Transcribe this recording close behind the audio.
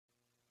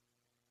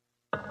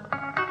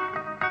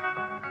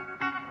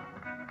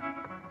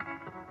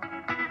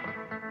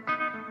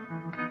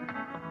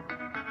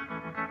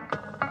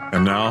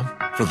And now,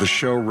 for the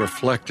show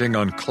reflecting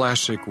on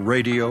classic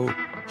radio,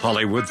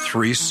 Hollywood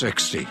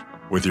 360,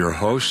 with your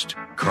host,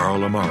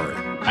 Carl Amari.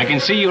 I can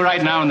see you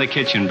right now in the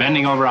kitchen,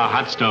 bending over a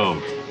hot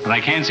stove, but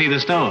I can't see the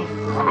stove.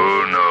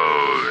 Who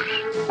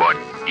knows what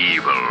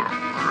evil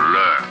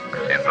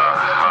lurks in the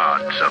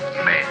hearts of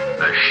men?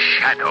 The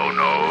shadow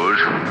knows.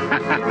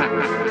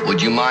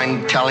 Would you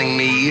mind telling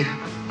me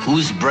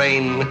whose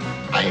brain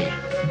I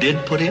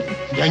did put in?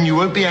 And you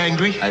won't be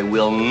angry? I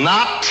will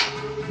not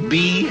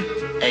be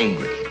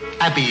angry.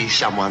 Abby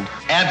someone.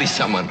 Abby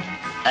someone.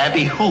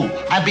 Abby who?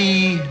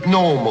 Abby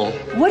normal.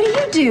 What do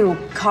you do,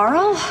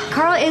 Carl?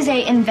 Carl is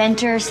a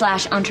inventor /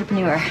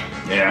 entrepreneur.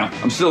 Yeah,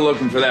 I'm still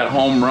looking for that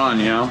home run,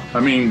 you know?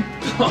 I mean,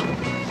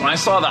 when I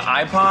saw the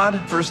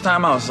iPod first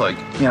time, I was like,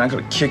 man, I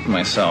could have kicked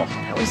myself.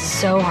 That was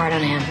so hard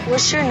on him.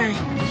 What's your name?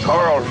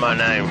 Carl's my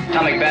name.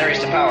 Atomic batteries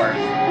to power.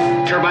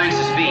 Turbines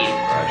to speed.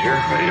 Roger,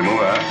 ready to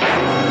move out.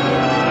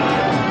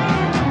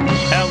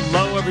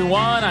 Hello,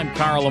 everyone. I'm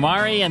Carl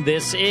Amari, and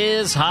this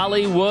is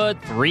Hollywood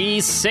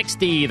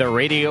 360, the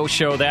radio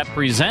show that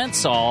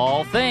presents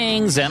all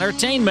things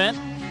entertainment,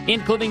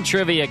 including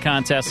trivia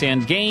contests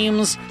and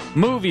games,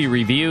 movie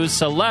reviews,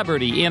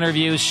 celebrity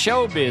interviews,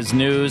 showbiz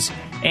news,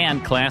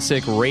 and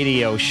classic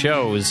radio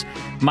shows.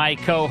 My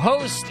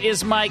co-host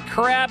is my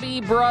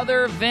crabby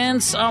brother,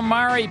 Vince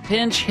Amari,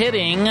 pinch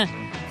hitting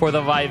for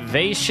the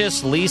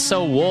vivacious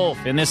Lisa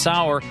Wolf. In this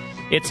hour,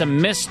 it's a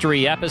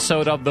mystery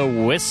episode of The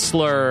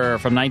Whistler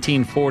from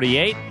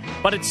 1948,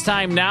 but it's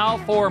time now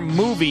for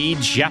Movie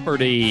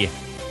Jeopardy!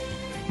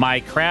 My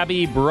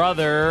crabby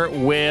brother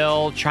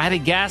will try to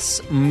guess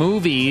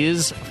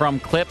movies from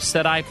clips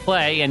that I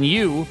play, and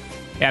you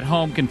at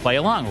home can play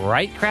along.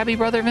 Right, crabby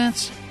brother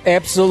Vince?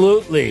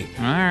 Absolutely.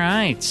 All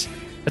right.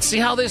 Let's see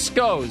how this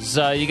goes.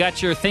 You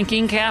got your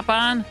thinking cap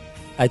on?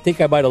 I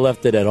think I might have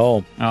left it at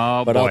home.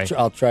 Oh, but boy.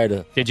 I'll try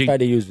to try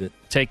to use it.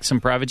 Take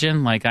some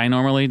Prevagen like I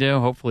normally do?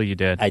 Hopefully you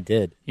did. I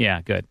did.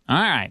 Yeah, good. All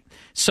right.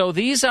 So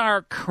these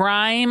are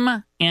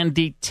crime and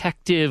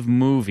detective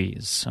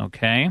movies,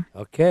 okay?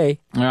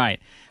 Okay. All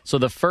right. So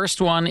the first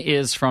one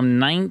is from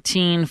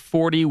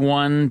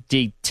 1941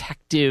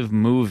 detective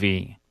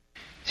movie.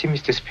 See,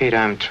 Mr. Spade,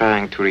 I'm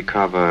trying to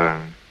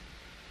recover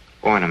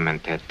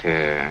ornament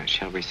that,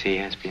 shall we say,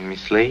 has been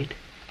mislaid.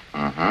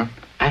 Uh-huh.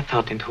 I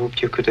thought and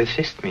hoped you could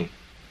assist me.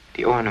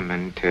 The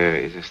ornament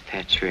is a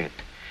statuette.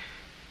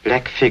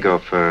 Black figure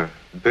of a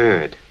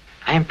bird.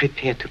 I am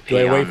prepared to pay.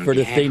 Do I wait for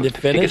the thing to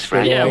finish?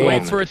 Yeah,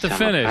 wait for it to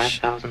finish.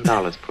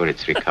 $5,000 for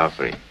its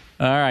recovery.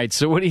 All right,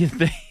 so what do you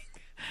think?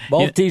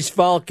 Maltese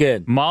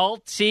Falcon.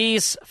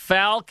 Maltese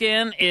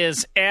Falcon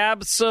is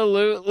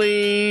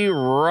absolutely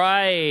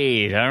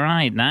right. All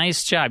right,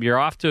 nice job. You're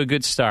off to a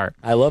good start.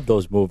 I love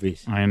those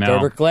movies. I know. They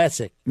were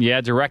classic. Yeah,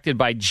 directed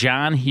by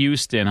John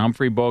Huston.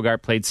 Humphrey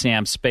Bogart played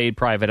Sam Spade,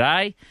 Private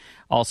Eye.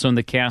 Also in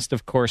the cast,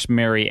 of course,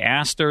 Mary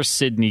Astor,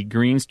 Sidney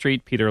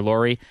Greenstreet, Peter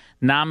Lorre.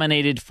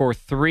 Nominated for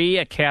 3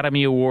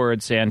 Academy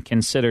Awards and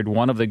considered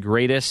one of the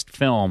greatest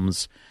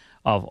films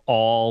of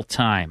all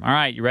time. All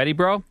right, you ready,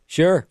 bro?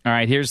 Sure. All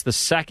right, here's the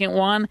second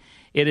one.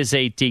 It is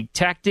a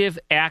detective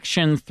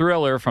action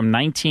thriller from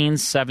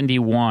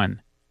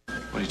 1971.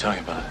 What are you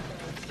talking about?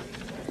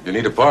 You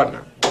need a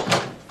partner.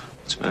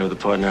 What's the matter with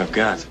the partner I've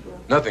got?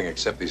 Nothing,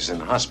 except he's in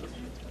the hospital.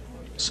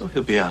 So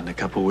he'll be out in a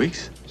couple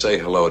weeks? Say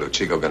hello to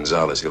Chico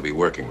Gonzalez. He'll be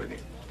working with you.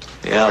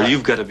 Yeah,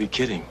 you've got to be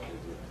kidding.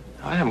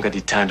 I haven't got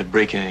any time to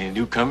break in any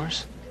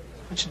newcomers.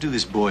 Why don't you do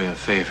this boy a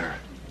favor?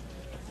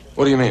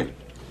 What do you mean?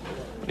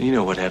 Well, you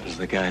know what happens to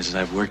the guys that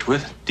I've worked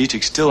with.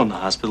 Dietrich's still in the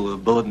hospital with a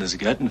bullet in his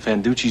gut, and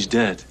Fanducci's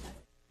dead.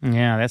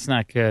 Yeah, that's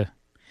not good.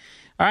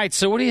 All right,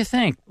 so what do you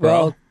think, bro?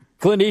 Well,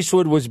 Clint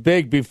Eastwood was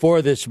big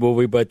before this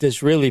movie, but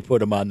this really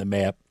put him on the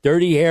map.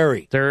 Dirty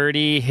Harry.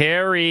 Dirty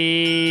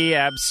Harry.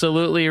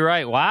 Absolutely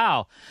right.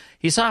 Wow.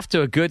 He's off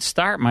to a good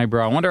start, my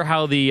bro. I wonder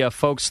how the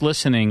folks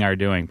listening are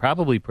doing.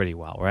 Probably pretty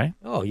well, right?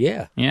 Oh,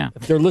 yeah. Yeah.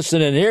 If they're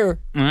listening here,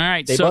 all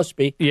right, they must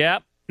be.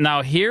 Yep.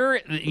 Now, here,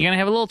 you're going to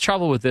have a little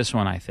trouble with this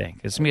one, I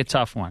think. It's going to be a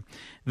tough one.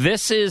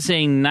 This is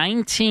a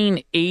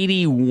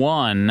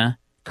 1981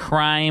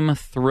 crime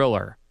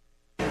thriller.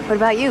 What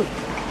about you?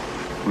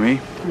 Me?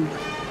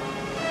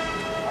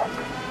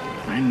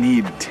 I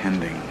need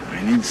tending.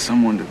 I need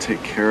someone to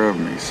take care of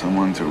me,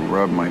 someone to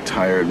rub my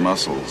tired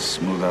muscles,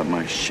 smooth out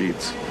my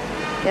sheets.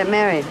 Get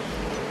married.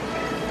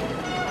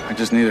 I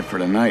just need it for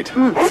tonight.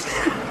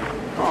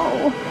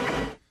 Oh.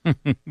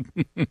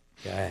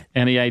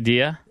 Any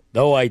idea?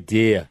 No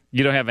idea.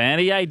 You don't have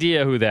any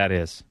idea who that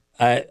is?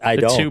 I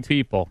don't. 2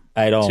 people.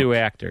 I don't. 2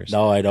 actors.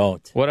 No, I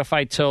don't. What if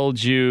I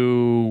told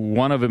you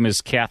one of them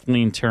is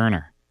Kathleen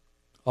Turner?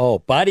 Oh,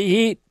 Body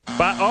Heat?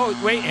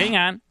 Wait, hang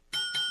on.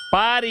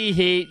 Body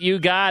Heat, you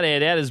got it.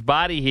 That is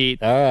Body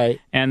Heat. All right.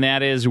 And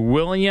that is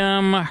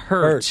William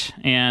Hurt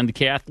and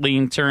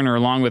Kathleen Turner,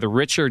 along with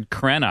Richard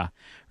Crenna.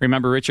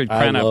 Remember Richard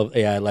Crenna?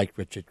 I like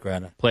Richard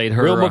Crenna. Played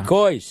her. Real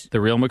McCoys. The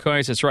Real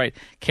McCoys, that's right.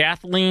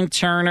 Kathleen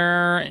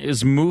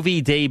Turner's movie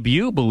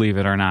debut, believe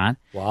it or not.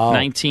 Wow.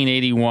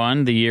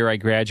 1981, the year I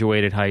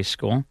graduated high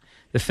school.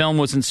 The film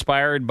was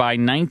inspired by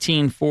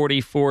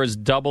 1944's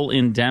Double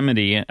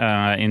Indemnity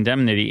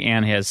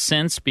and has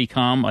since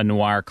become a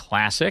noir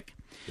classic.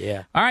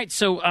 Yeah. All right,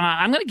 so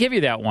I'm going to give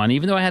you that one.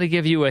 Even though I had to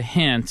give you a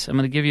hint, I'm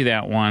going to give you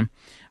that one.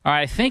 All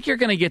right, I think you're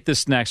going to get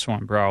this next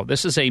one, bro.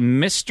 This is a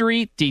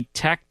mystery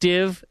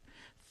detective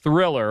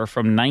thriller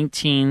from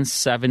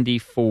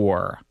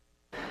 1974.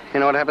 You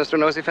know what happens to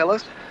nosy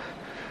fellows?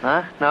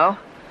 Huh? No?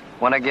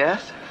 Want to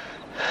guess?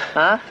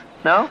 Huh?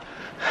 No?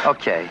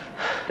 Okay.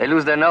 They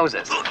lose their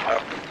noses.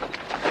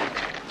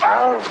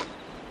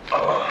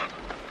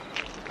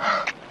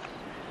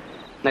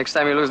 Next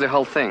time you lose the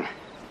whole thing.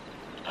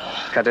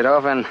 Cut it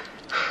off and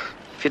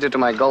feed it to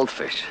my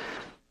goldfish.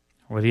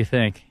 What do you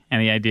think?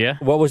 Any idea?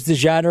 What was the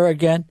genre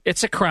again?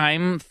 It's a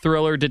crime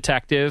thriller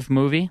detective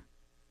movie.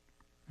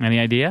 Any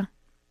idea?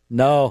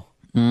 No.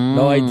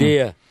 No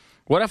idea.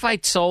 What if I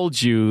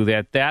told you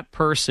that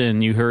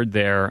person you heard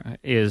there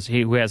is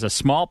who has a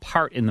small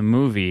part in the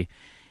movie?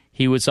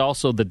 He was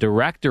also the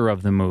director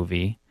of the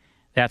movie.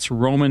 That's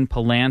Roman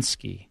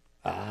Polanski.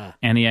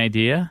 Any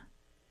idea?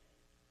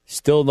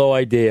 Still no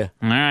idea.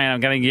 All right, I'm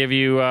going to give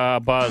you a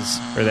buzz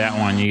for that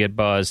one. You get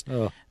buzzed.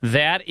 Oh.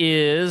 That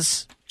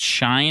is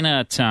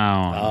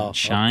Chinatown. Oh,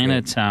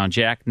 Chinatown. okay.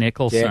 Jack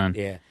Nicholson.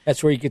 Yeah.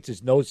 That's where he gets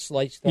his nose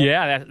sliced off?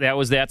 Yeah, that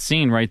was that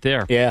scene right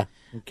there. Yeah.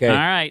 Okay. All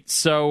right.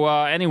 So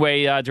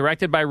anyway,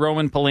 directed by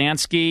Roman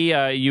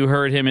Polanski. You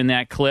heard him in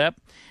that clip.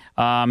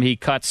 He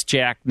cuts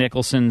Jack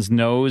Nicholson's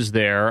nose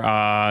there.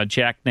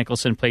 Jack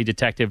Nicholson played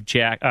Detective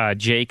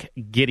Jake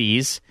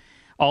Gittes.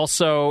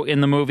 Also in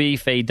the movie,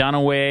 Faye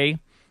Dunaway.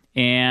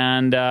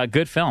 And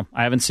good film.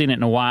 I haven't seen it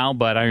in a while,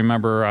 but I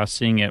remember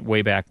seeing it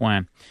way back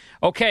when.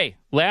 Okay,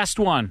 last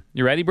one.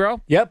 You ready,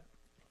 bro? Yep.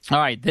 All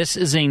right, this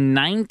is a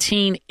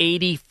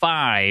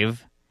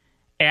 1985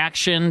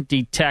 action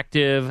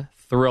detective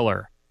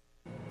thriller.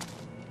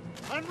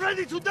 I'm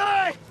ready to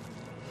die!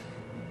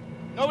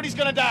 Nobody's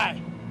gonna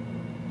die.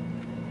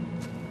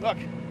 Look,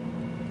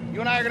 you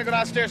and I are gonna go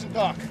downstairs and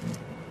talk.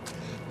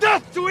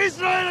 Death to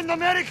Israel and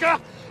America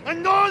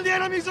and all the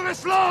enemies of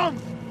Islam!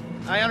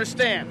 I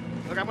understand.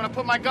 Look, I'm gonna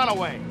put my gun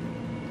away.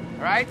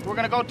 All right? We're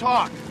gonna go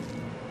talk.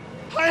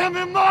 I am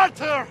a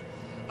martyr!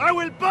 I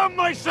will bomb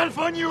myself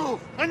on you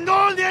and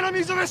all the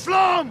enemies of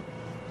Islam!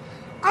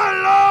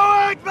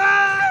 Allahu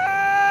Akbar!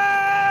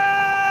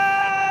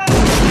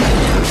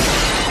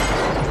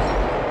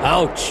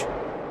 Ouch.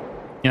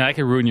 I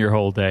could ruin your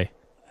whole day.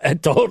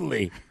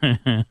 Totally.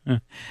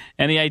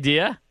 Any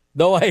idea?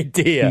 No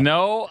idea.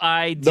 No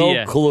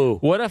idea. No clue.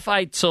 What if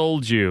I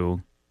told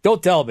you...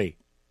 Don't tell me.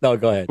 No,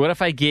 go ahead. What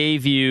if I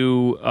gave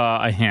you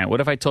a hint?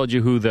 What if I told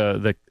you who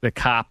the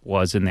cop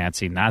was in that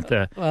scene, not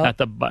the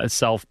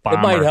self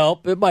bomber?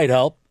 It might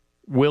help.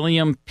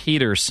 William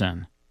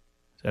Peterson.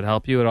 Does that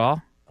help you at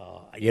all?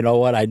 You know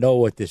what? I know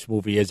what this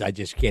movie is. I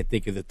just can't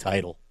think of the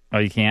title. Oh,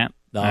 you can't?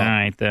 No. All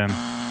right, then.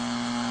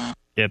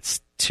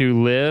 It's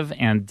To Live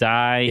and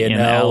Die in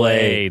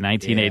L.A.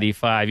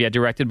 1985. Yeah,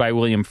 directed by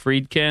William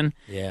Friedkin.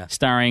 Yeah.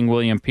 Starring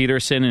William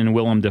Peterson and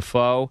Willem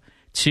Dafoe.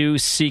 Two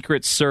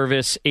Secret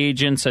Service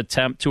agents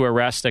attempt to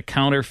arrest a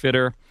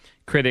counterfeiter.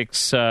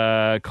 Critics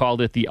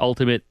called it the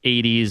ultimate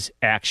 80s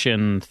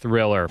action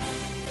thriller.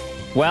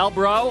 Well,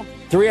 bro?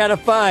 3 out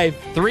of 5.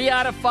 3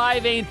 out of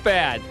 5 ain't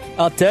bad.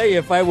 I'll tell you,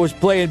 if I was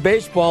playing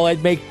baseball,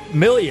 I'd make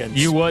millions.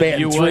 You would.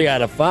 3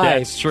 out of 5.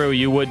 That's true.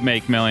 You would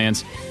make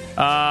millions.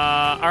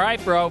 All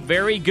right, bro.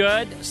 Very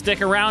good.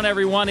 Stick around,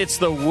 everyone. It's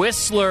the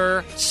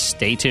Whistler.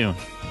 Stay tuned.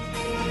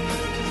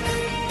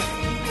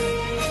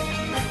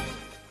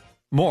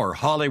 More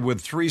Hollywood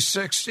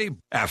 360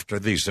 after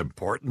these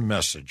important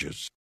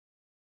messages.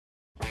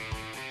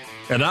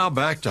 And now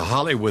back to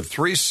Hollywood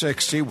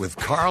 360 with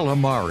Carl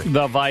Amari.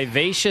 The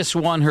vivacious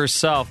one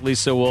herself,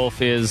 Lisa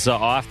Wolf, is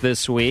off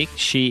this week.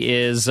 She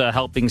is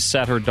helping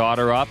set her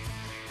daughter up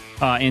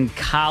in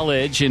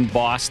college in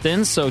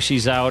Boston, so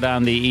she's out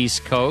on the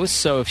East Coast.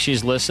 So if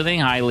she's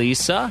listening, hi,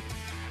 Lisa.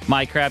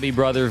 My crabby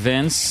brother,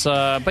 Vince.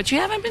 But you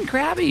haven't been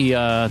crabby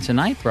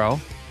tonight, bro.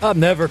 I'm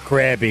never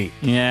crabby.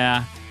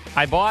 Yeah.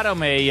 I bought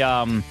him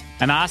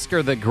an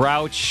Oscar the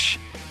Grouch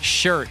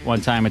shirt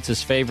one time. It's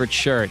his favorite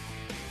shirt.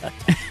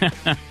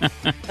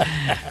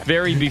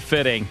 Very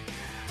befitting.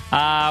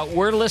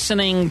 We're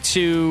listening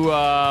to,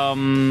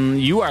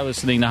 you are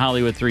listening to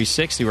Hollywood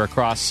 360. We're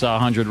across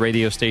 100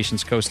 radio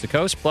stations coast to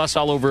coast, plus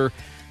all over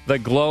the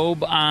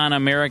globe on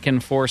American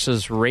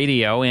Forces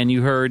Radio. And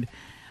you heard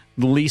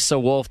Lisa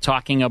Wolf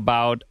talking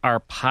about our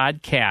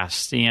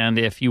podcast. And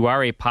if you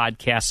are a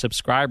podcast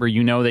subscriber,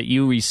 you know that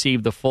you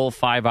receive the full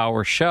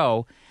 5-hour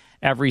show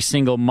every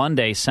single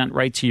Monday sent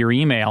right to your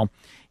email.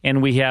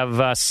 And we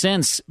have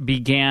since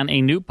began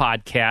a new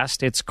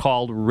podcast. It's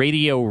called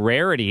Radio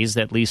Rarities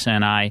that Lisa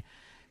and I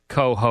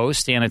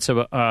co-host. And it's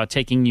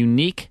taking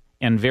unique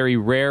and very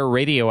rare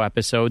radio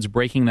episodes,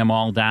 breaking them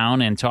all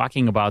down and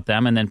talking about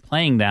them and then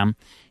playing them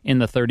in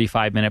the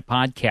 35-minute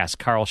podcast.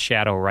 Carl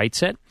Shadow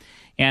writes it.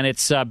 And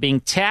it's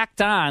being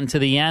tacked on to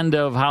the end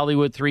of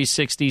Hollywood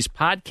 360's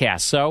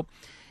podcast. So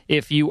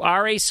if you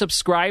are a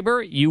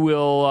subscriber, you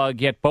will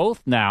get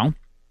both now.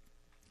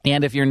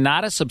 And if you're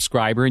not a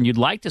subscriber and you'd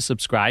like to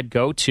subscribe,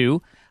 go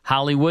to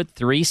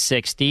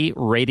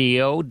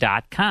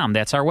Hollywood360radio.com.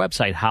 That's our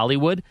website,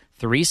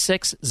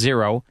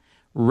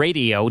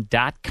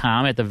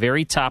 Hollywood360radio.com. At the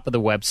very top of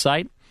the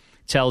website,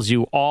 tells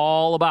you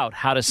all about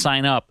how to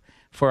sign up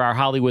for our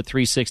Hollywood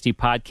 360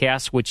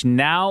 podcast, which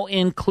now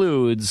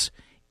includes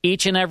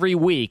each and every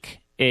week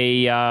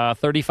a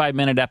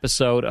 35-minute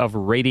episode of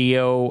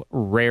Radio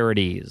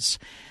Rarities.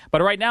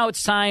 But right now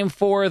it's time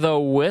for The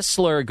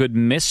Whistler, good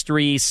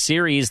mystery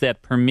series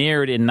that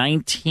premiered in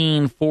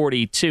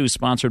 1942,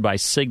 sponsored by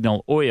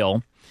Signal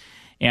Oil.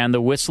 And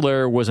The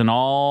Whistler was an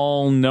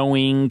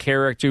all-knowing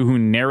character who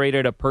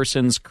narrated a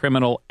person's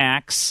criminal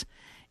acts,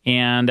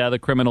 and the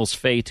criminal's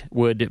fate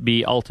would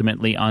be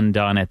ultimately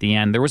undone at the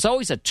end. There was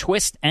always a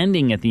twist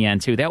ending at the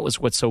end, too. That was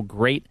what's so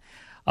great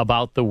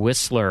about The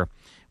Whistler.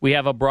 We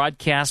have a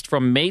broadcast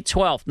from May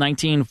 12th,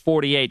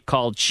 1948,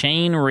 called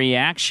Chain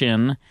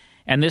Reaction,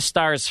 and this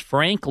stars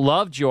Frank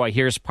Lovejoy.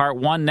 Here's part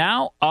one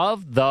now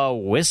of The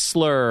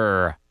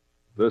Whistler.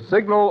 The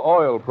Signal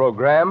Oil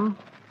program,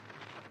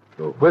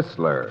 The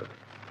Whistler.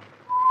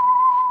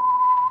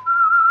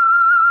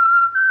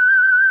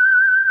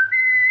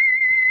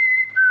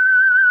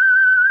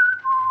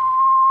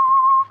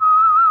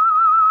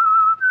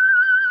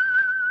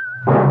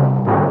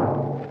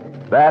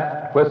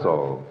 That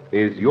whistle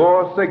is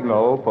your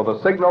signal for the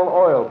Signal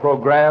Oil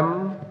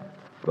program,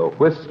 The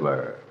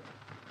Whistler.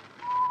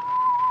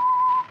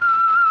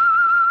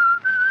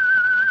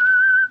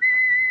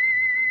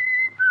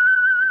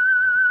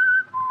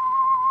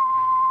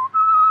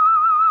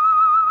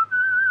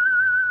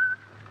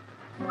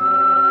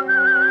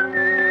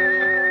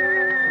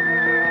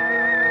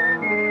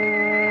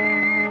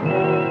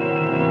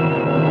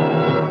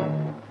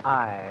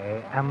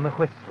 I am the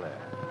Whistler,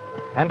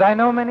 and I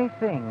know many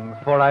things,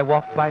 for I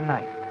walk by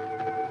night.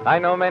 I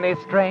know many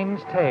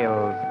strange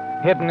tales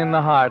hidden in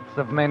the hearts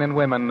of men and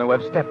women who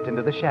have stepped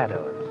into the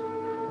shadows.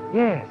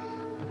 Yes,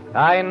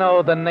 I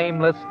know the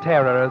nameless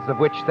terrors of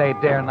which they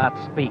dare not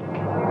speak.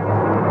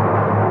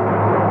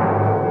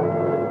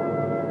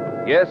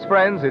 Yes,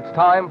 friends, it's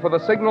time for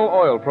the Signal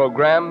Oil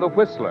program, The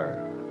Whistler,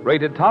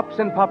 rated tops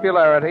in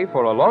popularity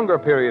for a longer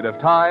period of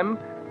time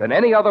than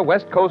any other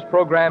West Coast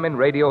program in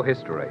radio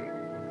history.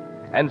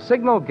 And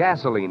Signal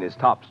gasoline is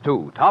tops,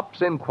 too,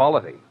 tops in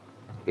quality.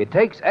 It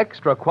takes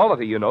extra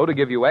quality, you know, to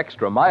give you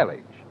extra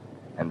mileage.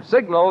 And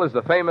Signal is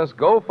the famous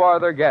Go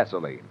Farther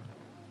gasoline.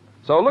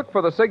 So look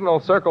for the Signal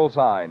circle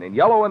sign in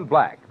yellow and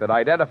black that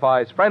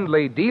identifies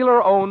friendly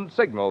dealer-owned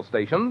Signal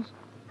stations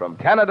from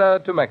Canada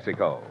to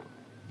Mexico.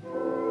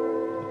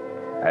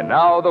 And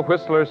now the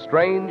Whistler's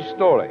strange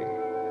story,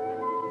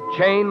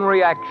 Chain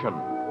Reaction.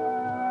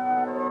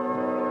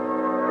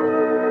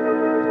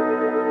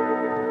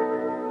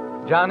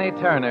 Johnny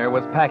Turner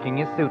was packing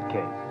his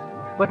suitcase,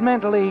 but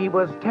mentally he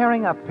was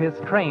tearing up his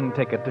train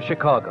ticket to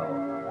Chicago.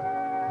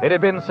 It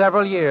had been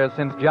several years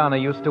since Johnny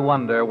used to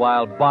wonder,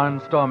 while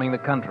barnstorming the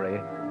country,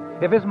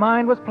 if his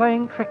mind was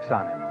playing tricks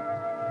on him,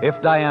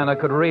 if Diana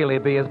could really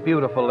be as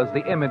beautiful as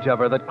the image of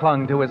her that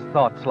clung to his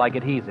thoughts like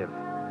adhesive.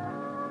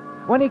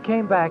 When he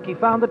came back, he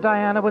found that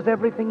Diana was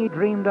everything he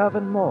dreamed of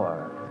and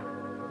more.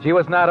 She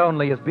was not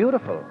only as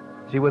beautiful,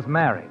 she was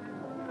married.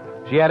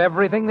 She had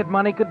everything that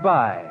money could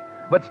buy,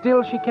 but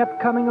still she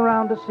kept coming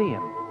around to see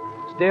him,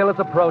 still as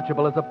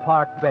approachable as a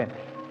park bench.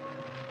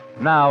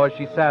 Now, as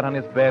she sat on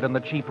his bed in the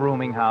cheap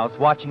rooming house,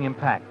 watching him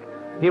pack,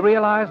 he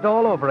realized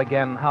all over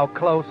again how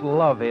close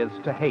love is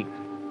to hate,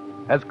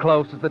 as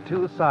close as the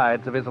two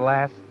sides of his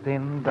last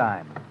thin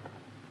dime.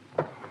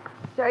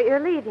 So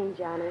you're leaving,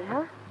 Johnny,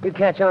 huh? You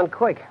catch on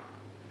quick.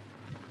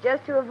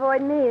 Just to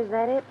avoid me, is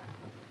that it?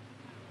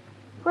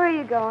 Where are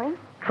you going?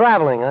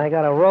 Traveling. I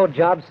got a road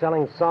job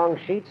selling song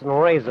sheets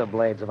and razor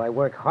blades. If I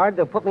work hard,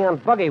 they'll put me on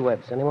buggy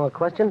whips. Any more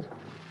questions?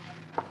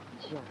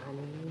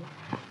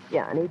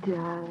 Johnny,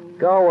 darling.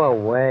 Go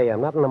away.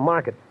 I'm not in the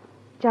market.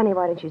 Johnny,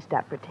 why don't you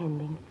stop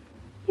pretending?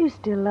 You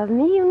still love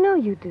me. You know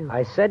you do.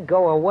 I said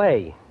go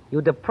away.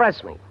 You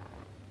depress me.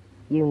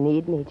 You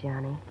need me,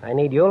 Johnny. I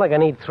need you like I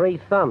need 3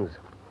 thumbs.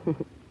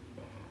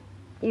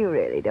 You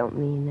really don't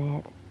mean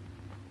that.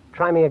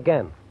 Try me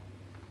again.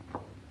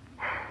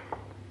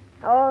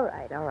 All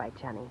right,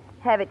 Johnny.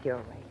 Have it your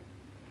way.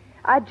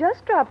 I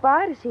just dropped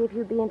by to see if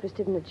you'd be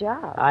interested in a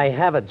job. I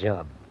have a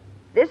job.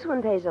 This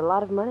one pays a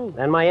lot of money.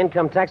 Then my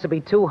income tax would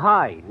be too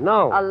high.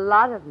 No. A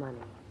lot of money.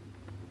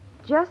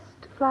 Just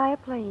fly a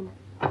plane.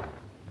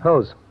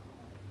 Whose?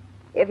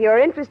 If you're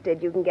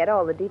interested, you can get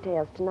all the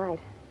details tonight.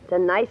 It's a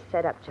nice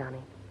setup,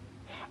 Johnny.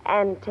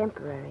 And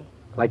temporary.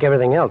 Like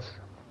everything else.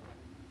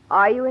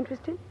 Are you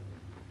interested?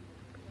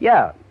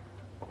 Yeah.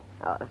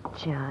 Oh,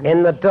 Johnny.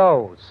 In the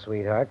dough,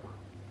 sweetheart.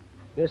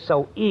 You're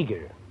so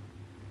eager.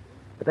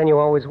 But then you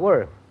always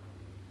were.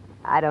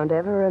 I don't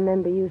ever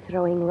remember you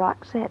throwing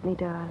rocks at me,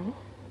 darling.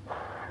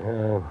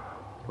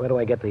 Where do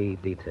I get the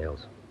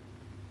details?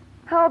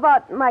 How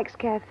about Mike's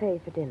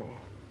Cafe for dinner?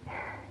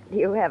 Do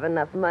you have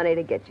enough money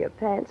to get your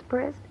pants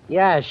pressed?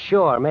 Yeah,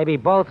 sure. Maybe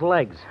both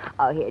legs.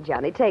 Oh, here,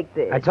 Johnny, take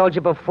this. I told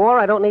you before,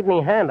 I don't need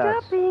any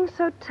handouts. Stop being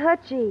so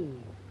touchy.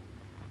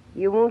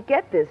 You won't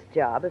get this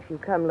job if you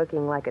come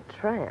looking like a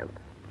tramp.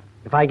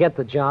 If I get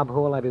the job,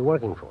 who will I be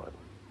working for?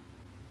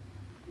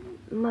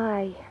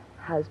 My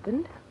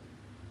husband.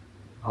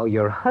 Oh,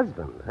 your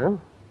husband, huh?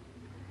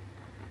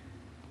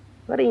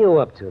 What are you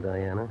up to,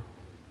 Diana?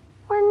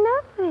 Well,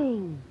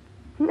 nothing.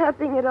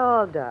 Nothing at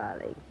all,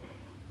 darling.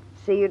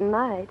 See you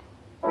tonight.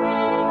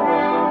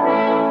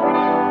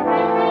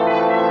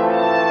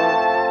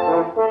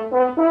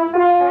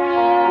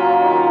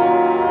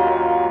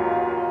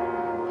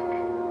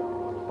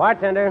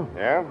 Bartender.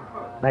 Yeah?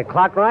 That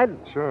clock right?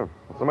 Sure.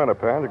 What's the matter,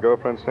 pal? Your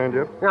girlfriend stand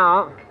you up?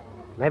 No.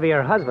 Maybe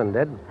your husband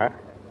did. Huh?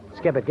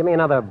 Skip it. Give me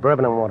another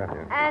bourbon and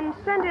water. And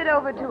send it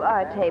over to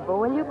our table,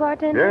 will you,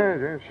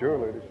 bartender? Yeah, sure,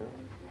 lady, sure.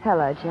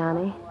 Hello,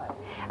 Johnny.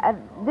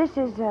 This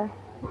is,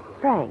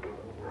 Frank.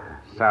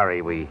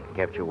 Sorry we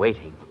kept you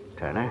waiting,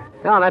 Turner.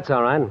 No, that's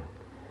all right.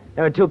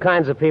 There are two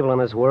kinds of people in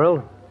this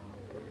world.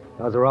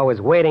 Those who are always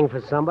waiting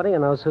for somebody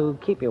and those who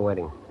keep you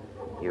waiting.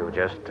 You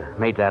just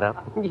made that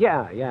up?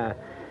 Yeah.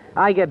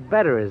 I get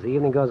better as the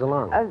evening goes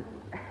along.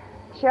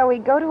 Shall we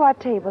go to our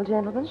table,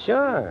 gentlemen?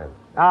 Sure.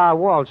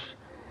 Walsh,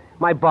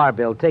 my bar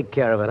bill, take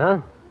care of it,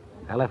 huh?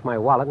 I left my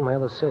wallet in my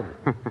other suit.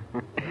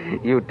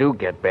 You do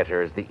get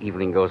better as the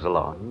evening goes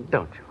along,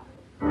 don't you?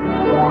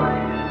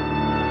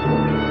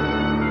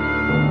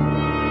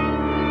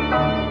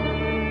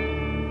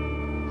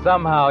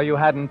 Somehow you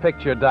hadn't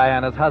pictured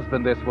Diana's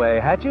husband this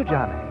way, had you,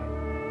 Johnny?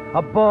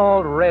 A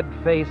bald,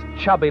 red-faced,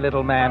 chubby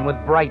little man with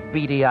bright,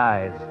 beady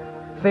eyes.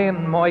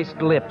 Thin,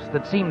 moist lips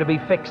that seem to be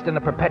fixed in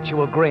a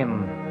perpetual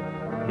grin.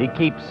 He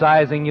keeps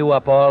sizing you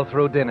up all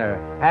through dinner,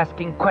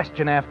 asking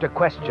question after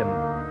question.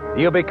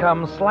 You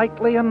become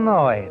slightly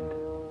annoyed.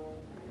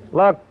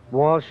 Look,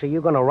 Walsh, are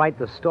you going to write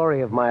the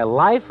story of my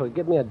life or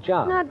give me a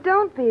job? Now,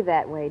 don't be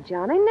that way,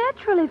 Johnny.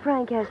 Naturally,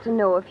 Frank has to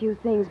know a few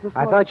things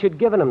before... I thought you'd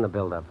given him the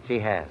build-up. She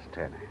has,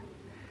 Turner.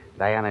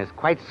 Diana is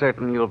quite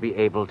certain you'll be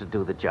able to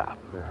do the job.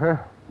 Uh-huh.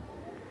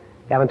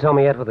 You haven't told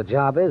me yet what the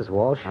job is,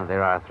 Walsh. Now,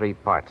 there are 3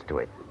 parts to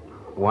it.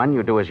 1,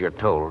 you do as you're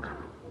told.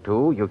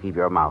 2, you keep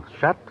your mouth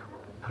shut.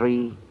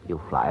 3, you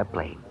fly a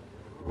plane.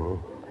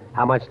 Mm-hmm.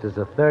 How much does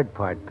the third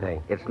part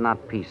pay? It's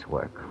not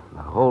piecework.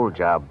 The whole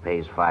job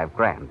pays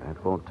 $5,000.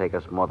 It won't take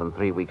us more than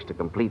 3 weeks to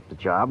complete the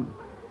job.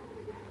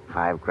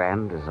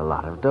 $5,000 is a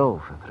lot of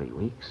dough for 3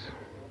 weeks.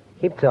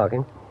 Keep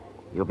talking.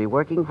 You'll be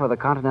working for the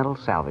Continental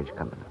Salvage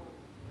Company.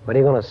 What are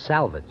you going to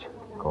salvage?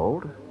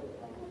 Gold?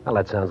 Well,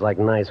 that sounds like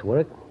nice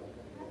work.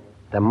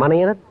 The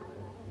money in it?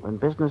 We're in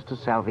business to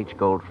salvage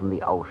gold from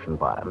the ocean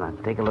bottom. Now,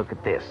 take a look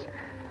at this.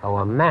 Oh,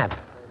 a map.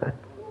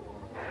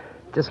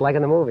 Just like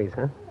in the movies,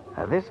 huh?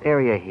 This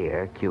area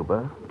here,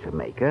 Cuba,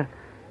 Jamaica,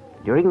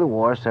 during the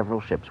war, several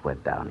ships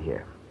went down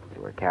here. They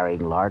were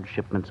carrying large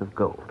shipments of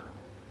gold.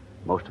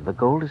 Most of the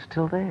gold is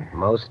still there.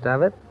 Most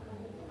of it?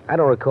 I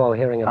don't recall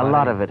hearing about it. A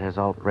lot of it has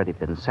already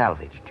been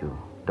salvaged. You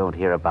don't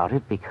hear about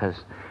it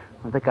because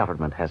the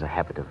government has a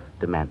habit of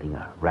demanding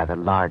a rather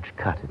large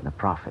cut in the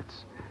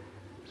profits.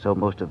 So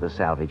most of the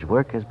salvage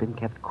work has been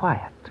kept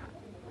quiet.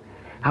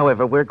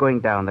 However, we're going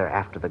down there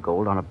after the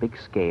gold on a big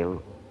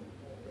scale,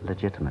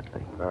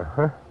 legitimately.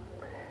 Uh-huh.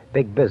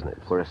 Big business.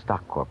 We're a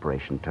stock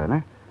corporation,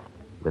 Turner,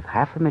 with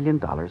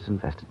 $500,000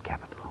 invested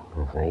capital.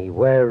 See,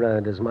 where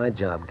does my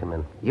job come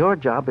in? Your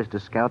job is to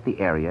scout the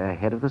area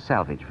ahead of the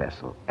salvage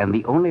vessel, and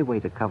the only way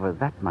to cover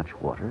that much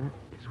water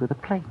is with a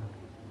plane.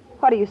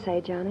 What do you say,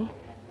 Johnny?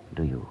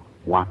 Do you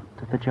want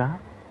the job?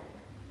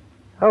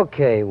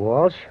 Okay,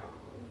 Walsh.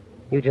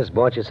 You just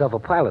bought yourself a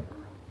pilot.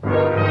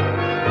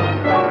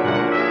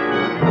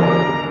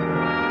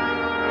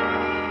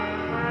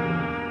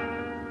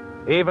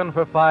 Even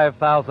for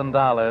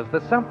 $5,000,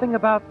 there's something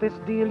about this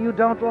deal you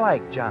don't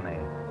like, Johnny.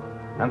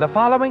 And the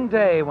following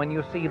day, when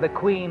you see the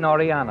Queen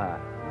Oriana,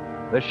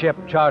 the ship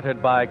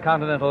chartered by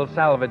Continental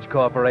Salvage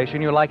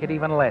Corporation, you like it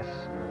even less.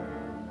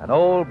 An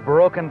old,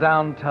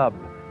 broken-down tub,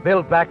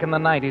 built back in the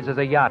 90s as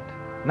a yacht,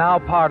 now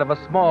part of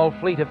a small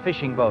fleet of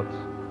fishing boats.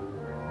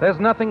 There's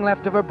nothing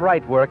left of her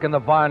bright work, and the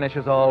varnish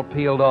is all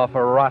peeled off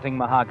her rotting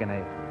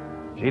mahogany.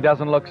 She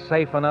doesn't look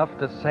safe enough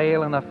to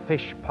sail in a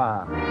fish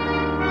pond.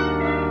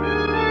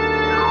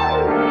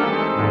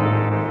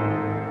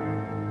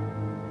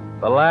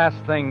 The last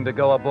thing to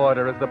go aboard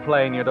her is the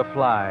plane you're to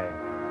fly.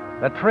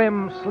 A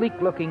trim,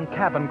 sleek-looking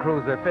cabin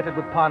cruiser fitted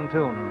with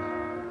pontoons.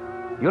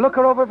 You look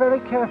her over very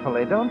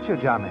carefully, don't you,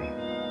 Johnny?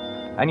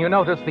 And you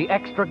notice the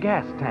extra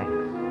gas tanks.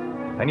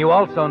 And you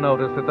also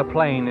notice that the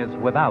plane is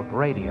without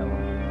radio.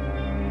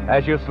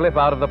 As you slip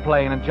out of the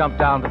plane and jump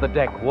down to the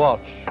deck,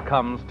 Walsh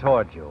comes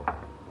toward you.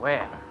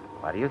 Well,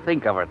 what do you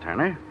think of her,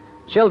 Turner?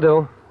 She'll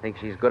do. Think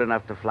she's good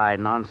enough to fly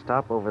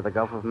nonstop over the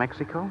Gulf of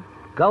Mexico?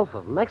 Gulf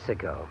of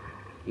Mexico?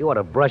 You ought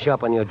to brush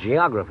up on your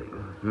geography.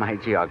 My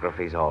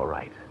geography's all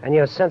right. And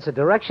your sense of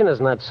direction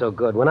is not so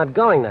good. We're not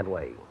going that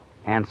way.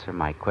 Answer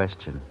my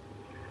question.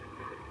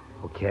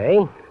 Okay.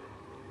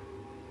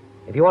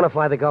 If you want to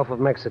fly the Gulf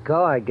of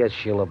Mexico, I guess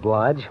she'll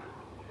oblige.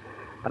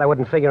 But I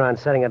wouldn't figure on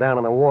setting it down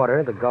in the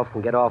water. The Gulf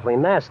can get awfully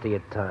nasty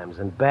at times.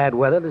 In bad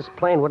weather, this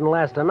plane wouldn't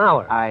last an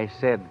hour. I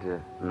said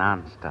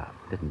nonstop,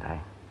 didn't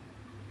I?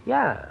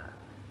 Yeah.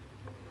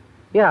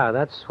 Yeah,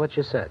 that's what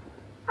you said.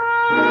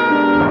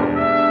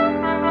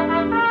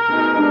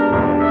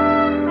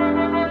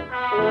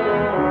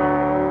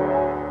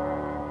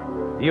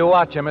 You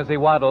watch him as he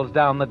waddles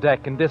down the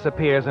deck and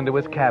disappears into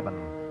his cabin.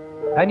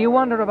 And you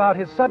wonder about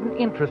his sudden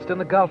interest in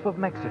the Gulf of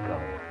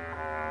Mexico.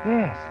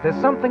 Yes, there's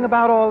something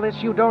about all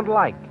this you don't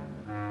like.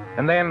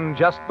 And then,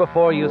 just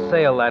before you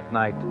sail that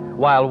night,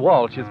 while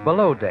Walsh is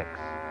below decks,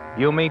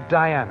 you meet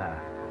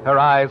Diana. Her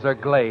eyes are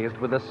glazed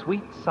with the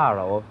sweet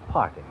sorrow of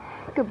parting.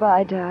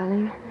 Goodbye,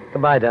 darling.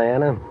 Goodbye,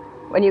 Diana.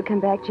 When you come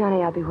back,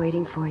 Johnny, I'll be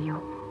waiting for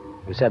you.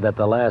 You said that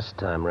the last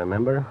time,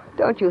 remember?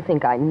 Don't you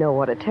think I know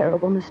what a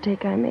terrible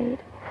mistake I made?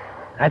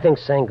 I think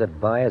saying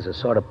goodbye is a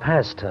sort of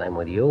pastime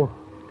with you.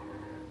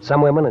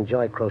 Some women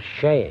enjoy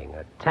crocheting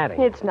or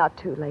tatting. It's not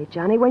too late,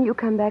 Johnny. When you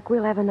come back,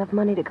 we'll have enough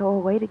money to go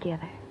away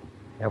together.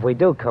 If we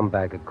do come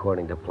back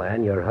according to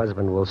plan, your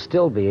husband will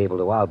still be able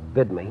to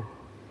outbid me.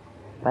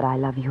 But I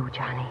love you,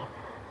 Johnny.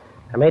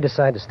 I may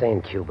decide to stay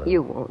in Cuba.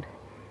 You won't.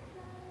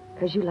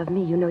 Because you love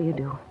me, you know you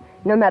do.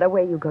 No matter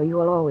where you go, you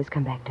will always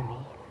come back to me.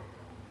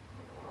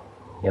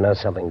 You know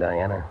something,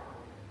 Diana?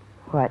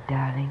 What,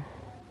 darling?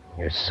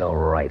 You're so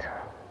right.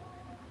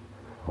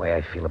 The way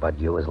I feel about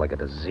you is like a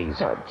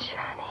disease. Oh,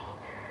 Johnny.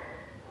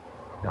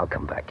 I'll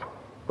come back.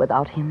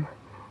 Without him?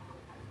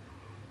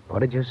 What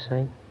did you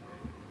say?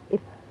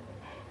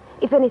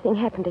 If anything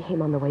happened to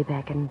him on the way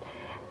back, an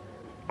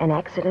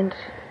accident...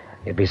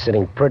 You'd be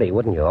sitting pretty,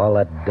 wouldn't you? All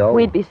that dough.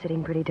 We'd be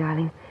sitting pretty,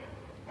 darling.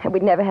 And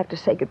we'd never have to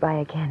say goodbye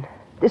again.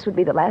 This would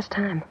be the last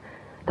time.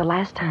 The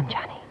last time,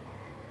 Johnny.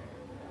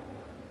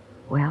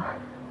 Well?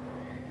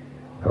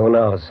 Who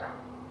knows?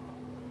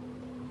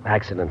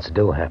 Accidents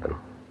do happen.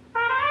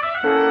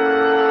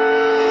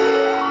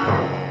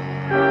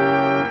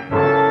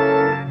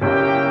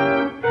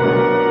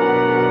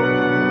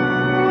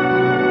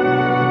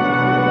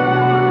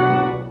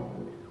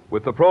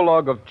 With the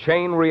prologue of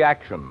Chain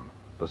Reaction,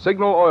 the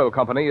Signal Oil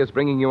Company is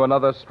bringing you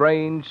another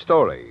strange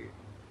story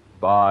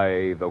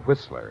by The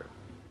Whistler.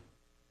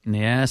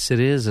 Yes,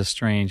 it is a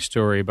strange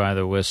story by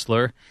The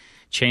Whistler.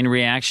 Chain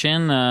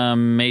Reaction,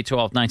 May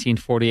 12,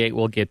 1948.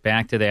 We'll get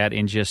back to that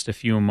in just a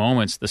few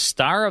moments. The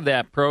star of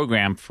that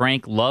program,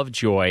 Frank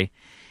Lovejoy,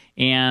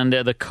 and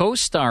the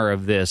co-star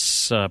of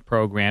this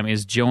program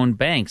is Joan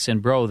Banks.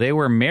 And, bro, they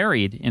were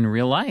married in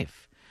real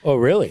life. Oh,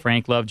 really?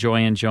 Frank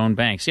Lovejoy and Joan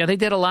Banks. Yeah, they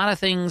did a lot of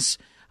things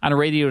on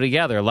radio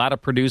together. A lot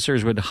of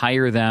producers would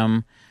hire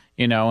them,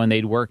 you know, and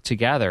they'd work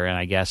together and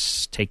I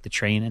guess take the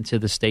train into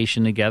the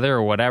station together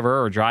or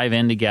whatever, or drive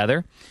in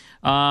together.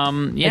 Yeah.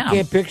 I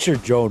can't picture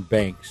Joan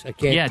Banks. I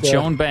can't. Yeah,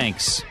 Joan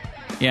Banks.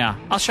 Yeah,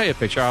 I'll show you a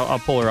picture. I'll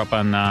pull her up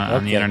on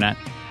the internet.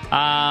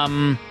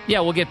 Yeah,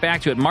 we'll get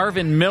back to it.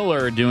 Marvin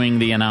Miller doing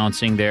the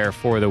announcing there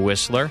for The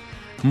Whistler.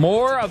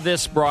 More of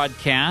this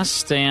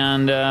broadcast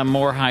and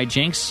more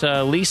hijinks.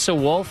 Lisa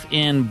Wolf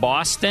in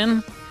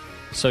Boston.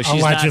 So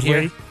she's allegedly.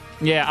 Not here.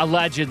 Yeah,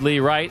 allegedly,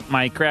 right?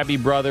 My crabby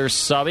brother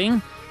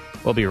subbing.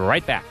 We'll be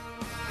right back.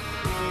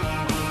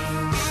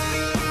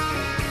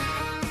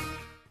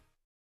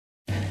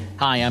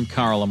 Hi, I'm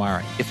Carl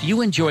Amari. If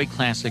you enjoy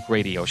classic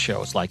radio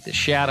shows like The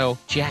Shadow,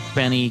 Jack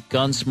Benny,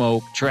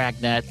 Gunsmoke,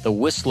 Dragnet, The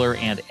Whistler,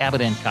 and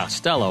Abbott and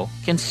Costello,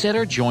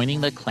 consider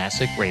joining the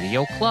Classic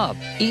Radio Club.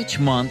 Each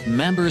month,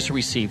 members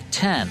receive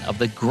 10 of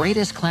the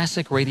greatest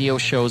classic radio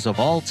shows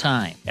of all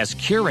time. As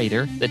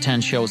curator, the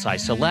 10 shows I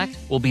select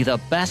will be the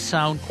best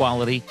sound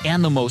quality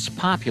and the most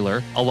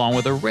popular, along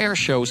with a rare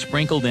show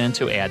sprinkled in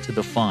to add to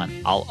the fun.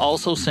 I'll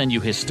also send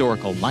you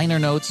historical liner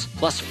notes,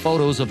 plus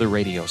photos of the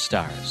radio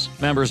stars.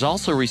 Members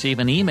also receive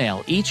an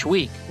email each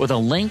week with a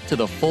link to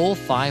the full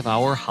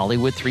 5-hour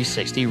Hollywood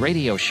 360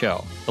 radio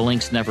show. The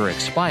links never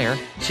expire,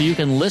 so you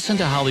can listen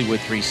to Hollywood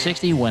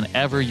 360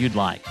 whenever you'd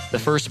like. The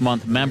first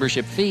month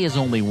membership fee is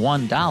only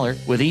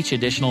 $1, with each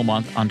additional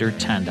month under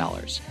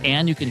 $10.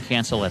 And you can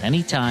cancel at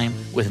any time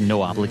with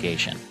no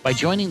obligation. By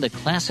joining the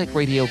Classic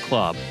Radio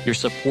Club, you're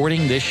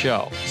supporting this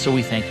show, so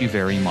we thank you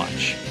very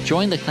much.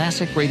 Join the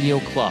Classic Radio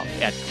Club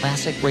at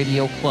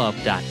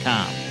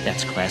ClassicRadioClub.com.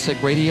 That's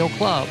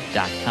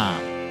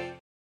ClassicRadioClub.com.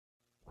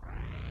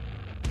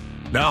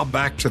 Now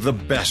back to the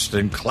best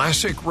in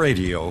classic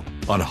radio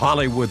on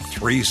Hollywood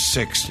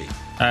 360.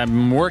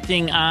 I'm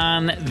working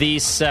on the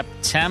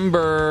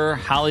September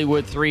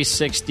Hollywood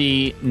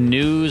 360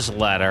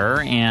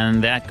 newsletter,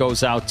 and that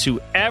goes out to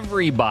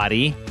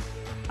everybody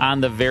on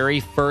the very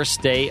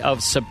first day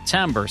of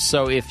September.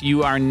 So if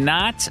you are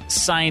not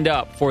signed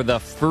up for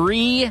the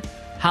free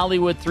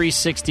Hollywood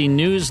 360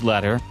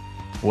 newsletter,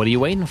 what are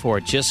you waiting for?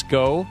 Just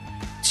go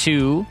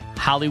to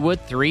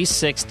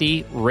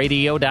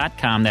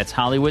Hollywood360radio.com. That's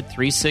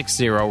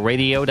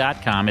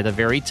Hollywood360radio.com. At the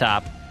very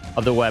top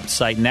of the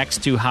website,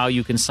 next to how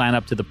you can sign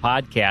up to the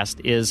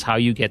podcast, is how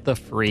you get the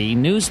free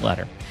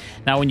newsletter.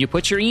 Now, when you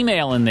put your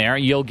email in there,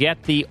 you'll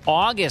get the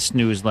August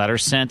newsletter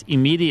sent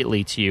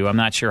immediately to you. I'm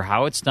not sure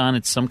how it's done.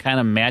 It's some kind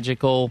of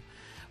magical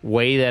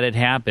way that it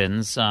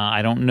happens.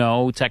 I don't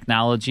know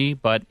technology,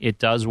 but it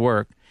does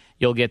work.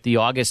 You'll get the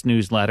August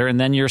newsletter, and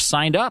then you're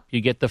signed up.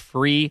 You get the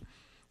free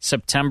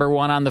September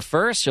one on the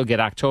 1st. You'll get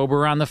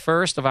October on the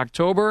 1st of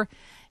October.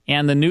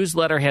 And the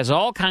newsletter has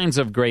all kinds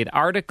of great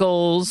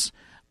articles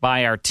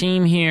by our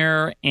team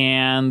here,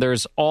 and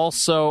there's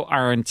also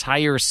our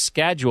entire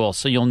schedule,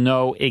 so you'll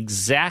know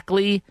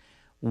exactly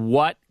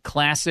what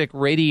classic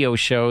radio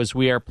shows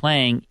we are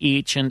playing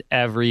each and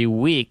every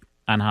week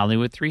on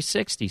Hollywood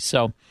 360.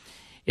 So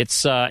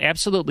it's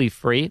absolutely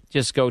free.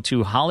 Just go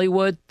to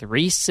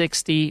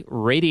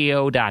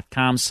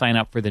Hollywood360radio.com, sign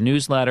up for the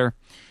newsletter.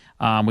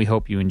 We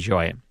hope you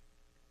enjoy it.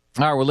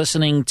 All right, we're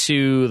listening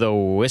to The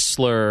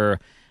Whistler,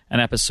 an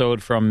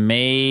episode from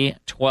May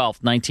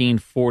 12th,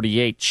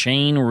 1948,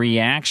 Chain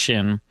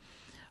Reaction.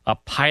 A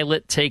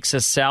pilot takes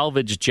a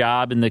salvage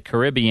job in the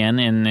Caribbean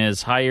and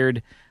is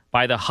hired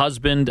by the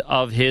husband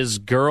of his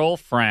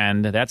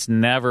girlfriend. That's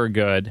never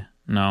good.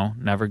 No,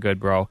 never good,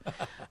 bro.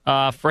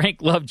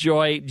 Frank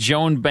Lovejoy,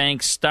 Joan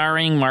Banks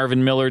starring,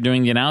 Marvin Miller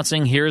doing the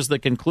announcing. Here's the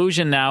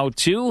conclusion now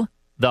to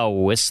The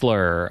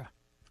Whistler.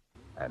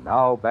 And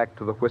now back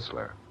to The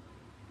Whistler.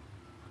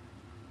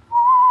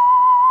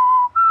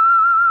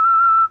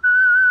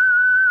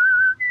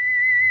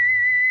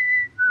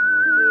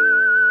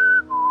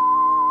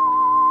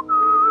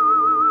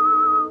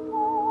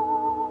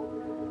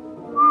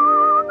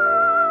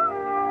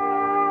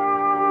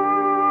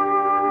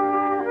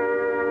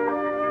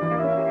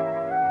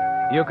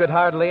 You could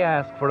hardly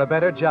ask for a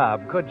better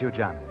job, could you,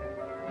 Johnny?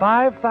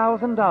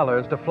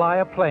 $5,000 to fly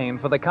a plane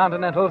for the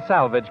Continental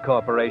Salvage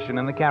Corporation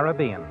in the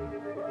Caribbean.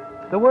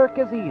 The work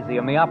is easy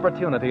and the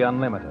opportunity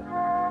unlimited.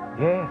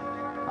 Yes,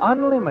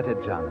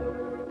 unlimited, Johnny.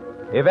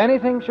 If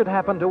anything should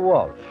happen to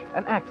Walsh,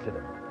 an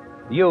accident,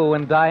 you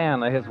and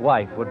Diana, his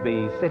wife, would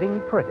be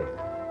sitting pretty.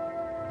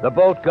 The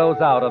boat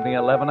goes out on the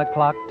 11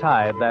 o'clock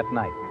tide that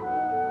night.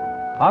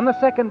 On the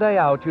second day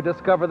out, you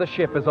discover the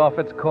ship is off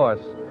its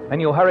course,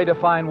 and you hurry to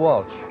find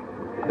Walsh.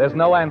 There's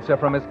no answer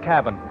from his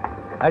cabin.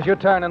 As you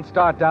turn and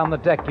start down the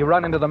deck, you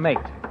run into the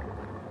mate.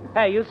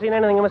 Hey, you seen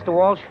anything of Mr.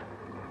 Walsh?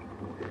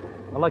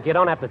 Well, look, you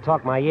don't have to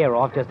talk my ear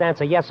off. Just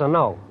answer yes or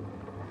no.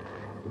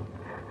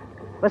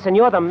 Listen,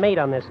 you're the mate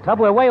on this tub.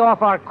 We're way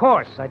off our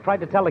course. I tried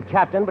to tell the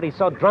captain, but he's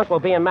so drunk we'll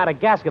be in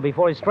Madagascar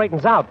before he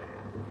straightens out.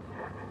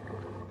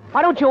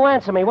 Why don't you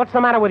answer me? What's the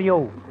matter with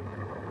you?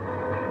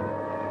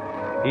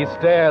 He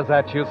stares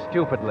at you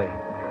stupidly,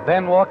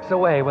 then walks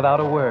away without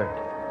a word.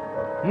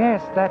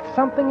 Yes, that's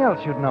something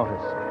else you'd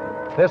notice.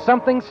 There's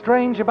something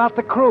strange about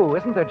the crew,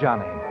 isn't there,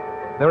 Johnny?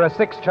 There are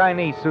 6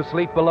 Chinese who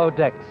sleep below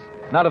decks.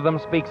 None of them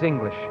speaks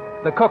English.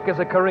 The cook is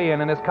a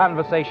Korean, and his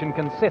conversation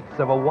consists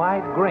of a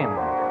wide grin.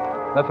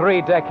 The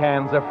 3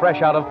 deckhands are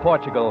fresh out of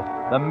Portugal.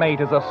 The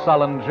mate is a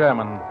sullen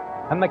German.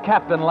 And the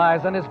captain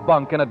lies in his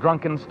bunk in a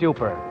drunken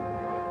stupor.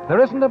 There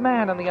isn't a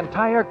man in the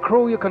entire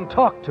crew you can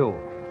talk to.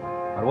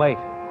 But wait,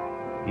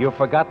 you've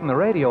forgotten the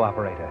radio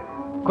operator.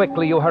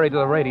 Quickly, you hurry to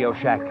the radio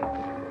shack.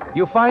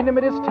 You find him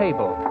at his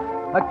table.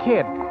 A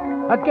kid.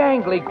 A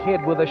gangly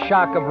kid with a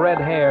shock of red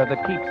hair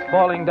that keeps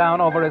falling down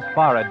over his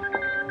forehead.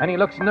 And he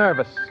looks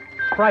nervous,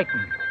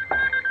 frightened.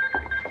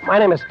 My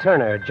name is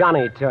Turner,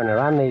 Johnny Turner.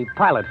 I'm the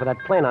pilot for that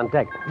plane on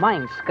deck.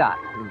 Mine's Scott.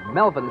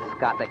 Melvin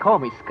Scott. They call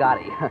me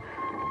Scotty.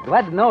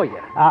 Glad to know you.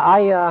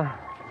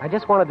 I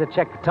just wanted to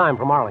check the time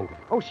from Arlington.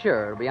 Oh,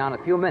 sure. It'll be on in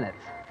a few minutes.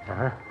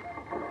 Uh-huh.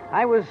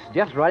 I was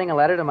just writing a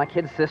letter to my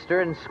kid's sister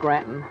in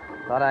Scranton.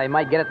 Thought I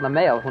might get it in the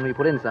mail when we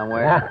put in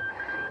somewhere. Yeah.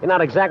 You're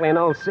not exactly an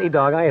old sea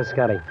dog, are you,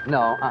 Scotty?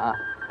 No,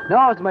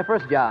 No, it's my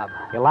first job.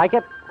 You like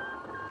it?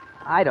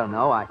 I don't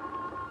know. I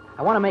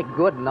want to make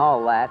good and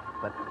all that,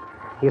 but...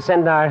 You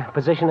send our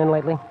position in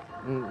lately?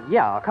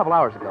 Yeah, a couple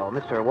hours ago.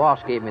 Mr.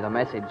 Walsh gave me the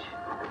message.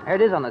 There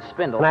it is on the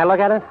spindle. Can I look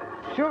at it?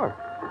 Sure.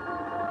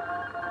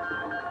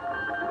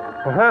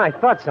 I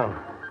thought so.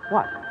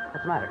 What?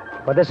 What's the matter?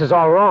 Well, this is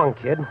all wrong,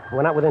 kid.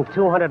 We're not within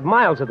 200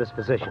 miles of this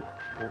position.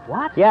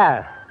 What?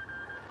 Yeah.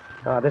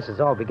 Oh, this is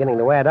all beginning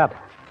to add up.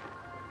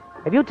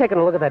 Have you taken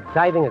a look at that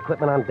diving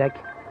equipment on deck?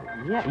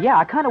 Yeah,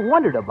 I kind of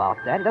wondered about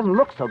that. It doesn't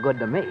look so good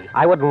to me.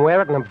 I wouldn't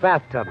wear it in a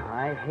bathtub.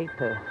 I hate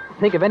to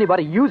think of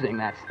anybody using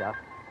that stuff.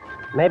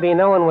 Maybe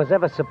no one was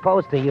ever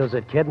supposed to use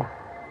it, kid.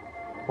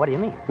 What do you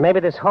mean?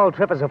 Maybe this whole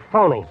trip is a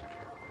phony.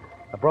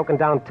 A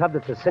broken-down tub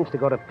that's a cinch to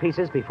go to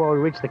pieces before we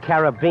reach the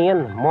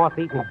Caribbean,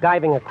 moth-eaten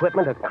diving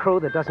equipment, a crew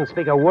that doesn't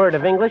speak a word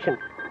of English, and...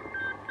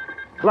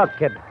 Look,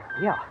 kid.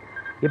 Yeah?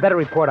 You better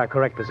report our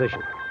correct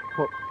position.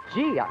 Well,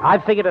 gee,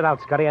 I've figured it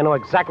out, Scotty. I know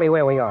exactly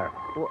where we are.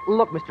 Well,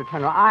 look, Mr.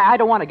 Turner, I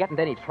don't want to get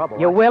into any trouble.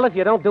 You will if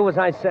you don't do as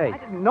I say. I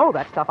didn't know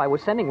that stuff I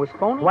was sending was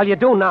phony. Well, you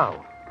do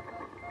now.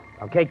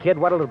 Okay, kid,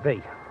 what'll it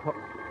be? Well,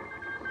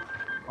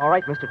 all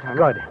right, Mr.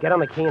 Turner. Good. Get on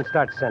the key and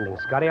start sending,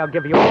 Scotty. I'll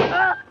give you...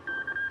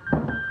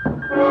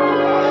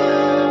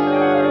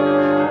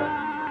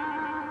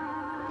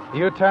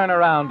 You turn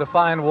around to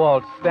find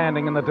Walt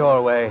standing in the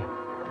doorway,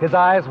 his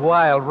eyes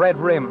wild,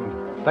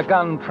 red-rimmed, the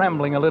gun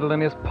trembling a little in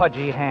his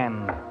pudgy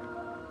hand.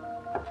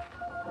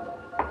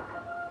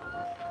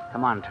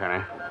 Come on,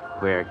 Turner.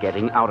 We're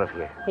getting out of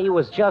here. He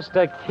was just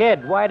a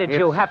kid. Why did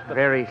you have to... It's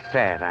very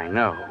sad, I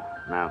know.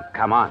 Now,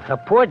 come on. A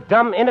poor,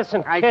 dumb,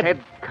 innocent kid. I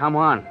said, come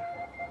on.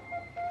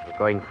 We're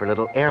going for a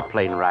little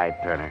airplane ride,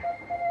 Turner.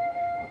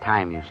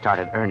 Time you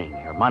started earning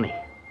your money.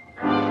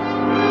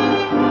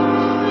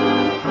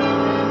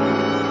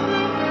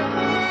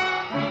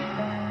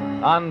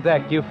 On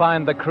deck, you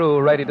find the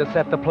crew ready to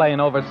set the plane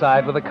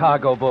overside with a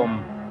cargo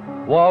boom.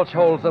 Walsh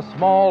holds a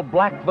small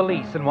black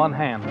valise in one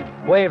hand,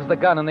 waves the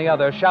gun in the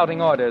other, shouting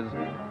orders.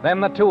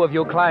 Then the two of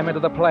you climb into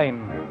the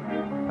plane.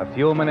 A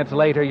few minutes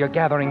later, you're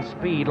gathering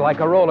speed like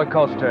a roller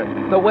coaster,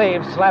 the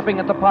waves slapping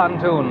at the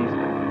pontoons,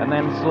 and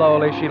then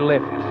slowly she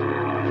lifts.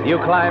 You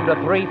climb to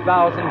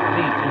 3,000 feet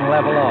and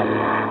level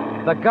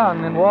off. The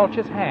gun in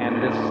Walsh's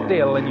hand is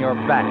still in your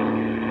back.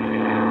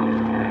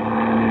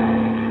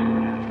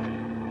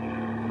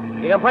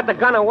 You can put the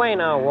gun away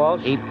now,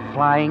 Walsh. Keep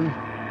flying.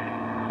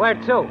 Where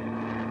to?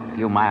 A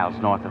few miles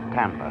north of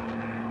Canberra.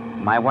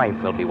 My wife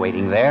will be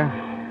waiting there,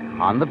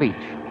 on the beach.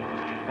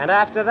 And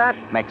after that?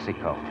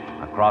 Mexico,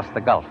 across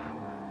the Gulf.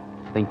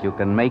 Think you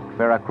can make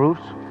Veracruz?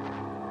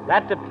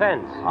 That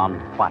depends. On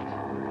what?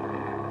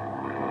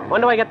 When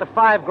do I get the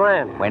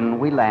 $5,000? When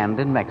we land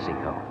in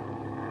Mexico.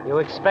 You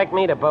expect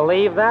me to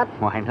believe that?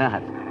 Why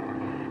not?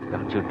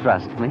 Don't you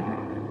trust me?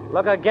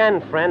 Look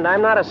again, friend.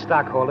 I'm not a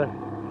stockholder.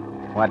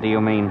 What do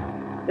you mean?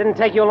 Didn't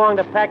take you long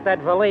to pack that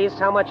valise.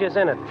 How much is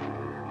in it?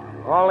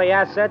 All the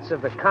assets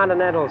of the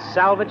Continental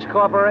Salvage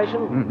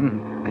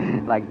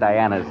Corporation? Like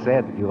Diana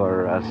said,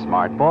 you're a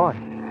smart boy.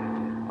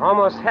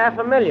 Almost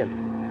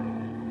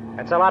 $500,000.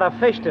 That's a lot of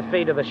fish to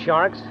feed to the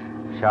sharks.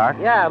 Shark?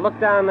 Yeah, look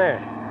down there.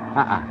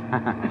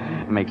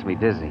 Makes me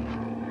dizzy.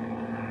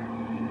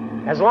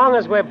 As long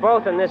as we're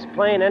both in this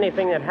plane,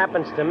 anything that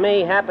happens to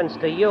me happens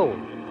to you.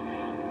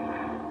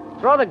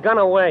 Throw the gun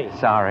away.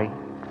 Sorry.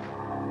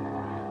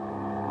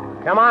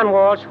 Come on,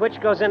 Walsh. Which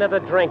goes into the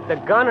drink, the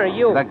gun or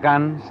you? The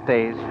gun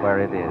stays where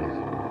it is.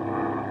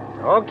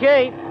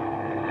 Okay.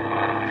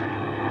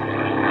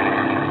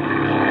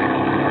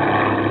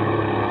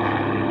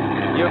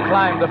 You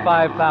climb the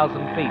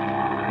 5,000 feet.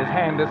 His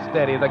hand is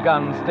steady, the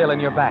gun still in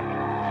your back.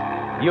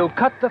 You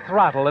cut the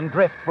throttle and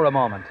drift for a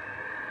moment.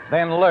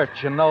 Then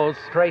lurch and nose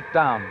straight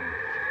down.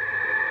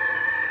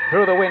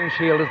 Through the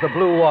windshield is the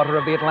blue water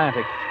of the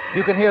Atlantic.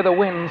 You can hear the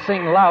wind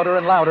sing louder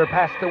and louder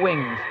past the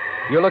wings.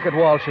 You look at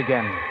Walsh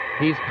again.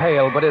 He's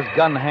pale, but his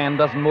gun hand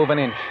doesn't move an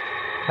inch.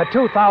 At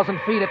 2,000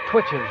 feet, it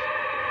twitches.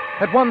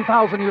 At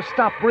 1,000, you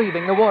stop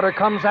breathing. The water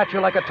comes at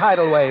you like a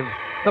tidal wave.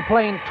 The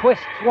plane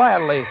twists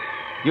wildly.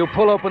 You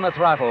pull open the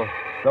throttle.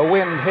 The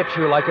wind hits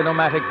you like a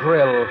pneumatic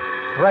drill,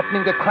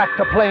 threatening to crack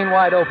the plane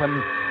wide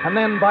open. And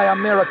then, by a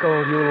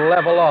miracle, you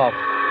level off.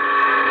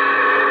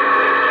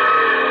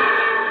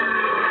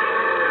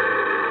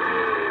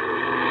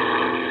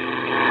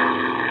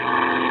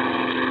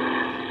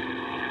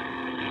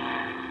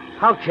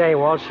 Okay,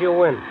 Walsh, you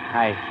win.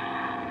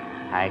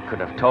 I could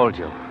have told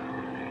you.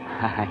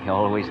 I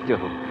always do.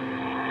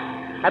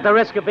 At the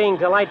risk of being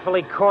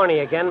delightfully corny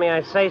again, may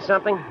I say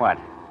something? What?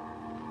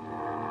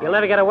 You'll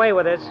never get away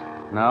with this.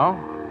 No?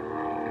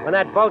 When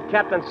that boat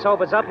captain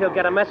sobers up, he'll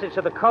get a message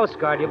to the Coast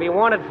Guard. You'll be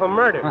wanted for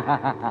murder.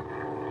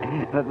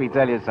 Let me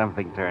tell you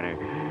something, Turner.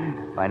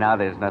 By now,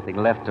 there's nothing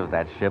left of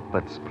that ship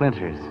but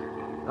splinters.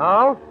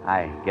 Oh?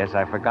 I guess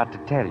I forgot to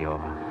tell you.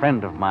 A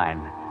friend of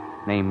mine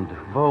named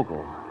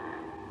Vogel.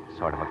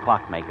 Sort of a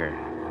clockmaker.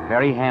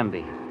 Very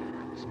handy,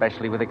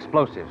 especially with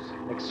explosives.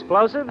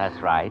 Explosives?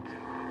 That's right.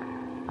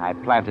 I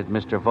planted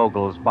Mr.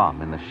 Vogel's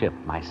bomb in the ship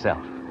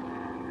myself.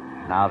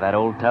 Now that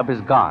old tub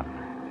is gone,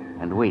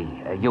 and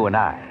you and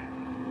I,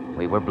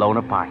 we were blown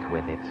apart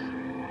with it.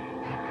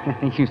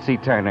 You see,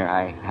 Turner,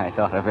 I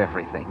thought of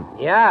everything.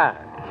 Yeah.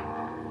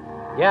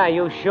 Yeah,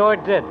 you sure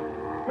did.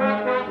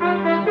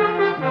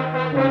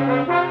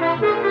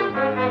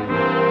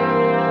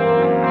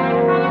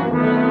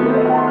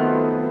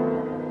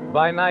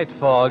 By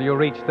nightfall, you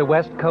reach the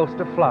west coast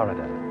of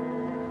Florida.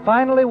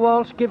 Finally,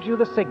 Walsh gives you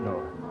the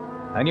signal,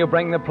 and you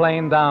bring the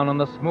plane down on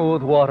the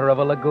smooth water of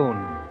a lagoon.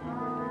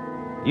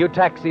 You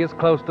taxi as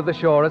close to the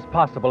shore as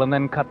possible and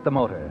then cut the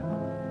motor.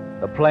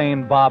 The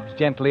plane bobs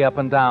gently up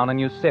and down, and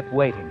you sit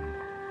waiting.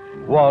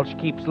 Walsh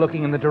keeps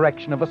looking in the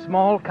direction of a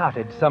small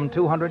cottage some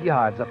 200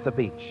 yards up the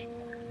beach.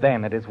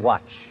 Then at his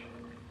watch.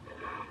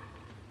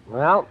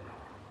 Well,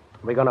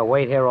 we going to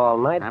wait here all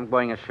night? I'm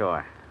going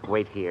ashore.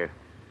 Wait here.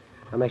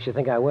 What makes you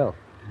think I will?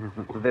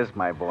 This,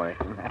 my boy.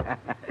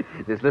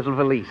 This little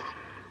valise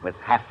with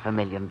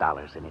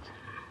 $500,000 in it.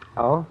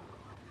 Oh?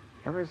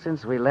 Ever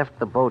since we left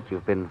the boat,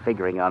 you've been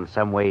figuring on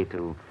some way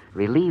to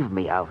relieve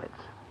me of it,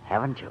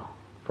 haven't you?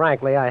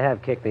 Frankly, I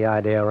have kicked the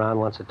idea around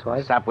once or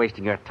twice. Stop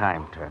wasting your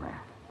time, Turner.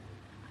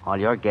 All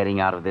you're getting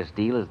out of this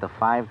deal is the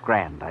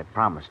 $5,000 I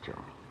promised you.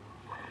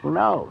 Who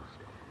knows?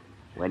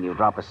 When you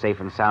drop us safe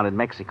and sound in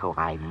Mexico,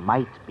 I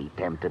might be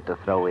tempted to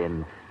throw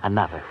in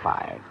another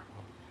 $5.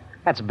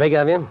 That's big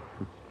of you.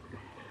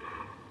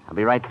 I'll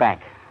be right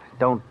back.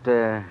 Don't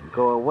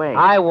go away.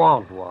 I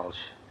won't, Walsh.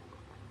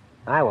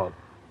 I won't.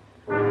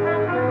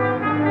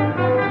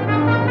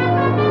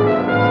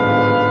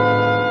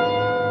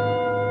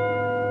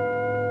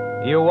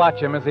 You watch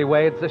him as he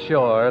wades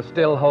ashore,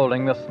 still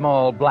holding the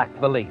small black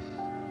valise.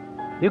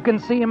 You can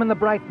see him in the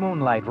bright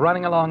moonlight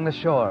running along the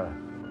shore.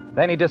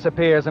 Then he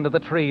disappears into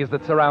the trees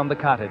that surround the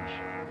cottage.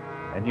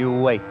 And you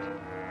wait.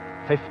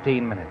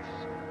 15 minutes.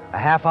 A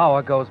half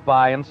hour goes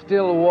by, and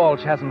still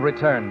Walsh hasn't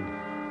returned.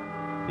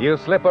 You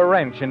slip a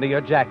wrench into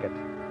your jacket,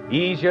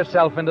 ease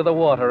yourself into the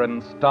water,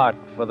 and start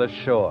for the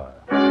shore.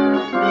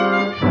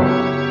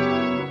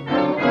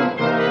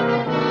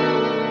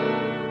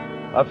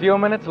 A few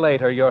minutes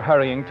later, you're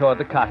hurrying toward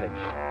the cottage,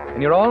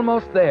 and you're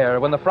almost there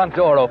when the front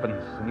door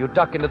opens and you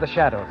duck into the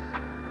shadows.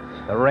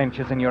 The wrench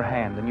is in your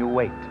hand, and you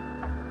wait.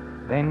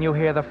 Then you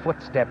hear the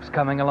footsteps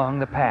coming along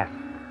the path,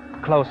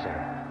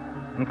 closer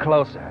and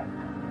closer.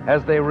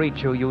 As they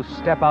reach you, you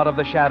step out of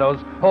the shadows,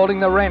 holding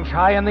the wrench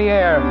high in the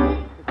air.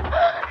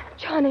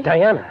 Johnny.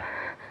 Diana.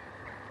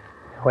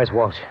 Where's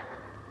Walsh?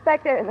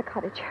 Back there in the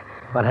cottage.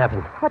 What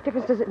happened? What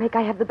difference does it make?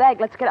 I have the bag.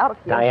 Let's get out of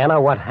here. Diana,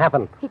 what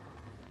happened?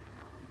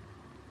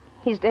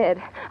 He's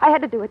dead. I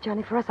had to do it,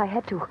 Johnny. For us, I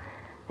had to.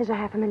 There's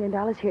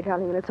 $500,000 here,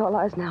 darling, and it's all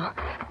ours now.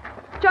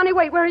 Johnny,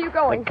 wait. Where are you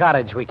going? The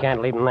cottage. We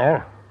can't leave him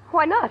there.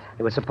 Why not?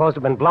 He was supposed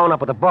to have been blown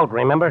up with a boat,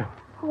 remember?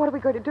 What are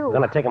we going to do? We're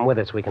going to take him with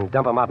us. We can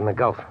dump him out in the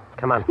Gulf.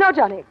 Come on. No,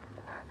 Johnny.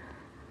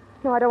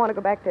 No, I don't want to go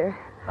back there.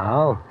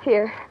 Oh?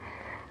 Here.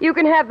 You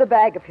can have the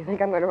bag if you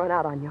think I'm going to run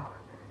out on you.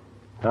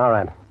 All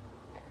right.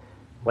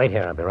 Wait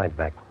here. I'll be right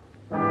back.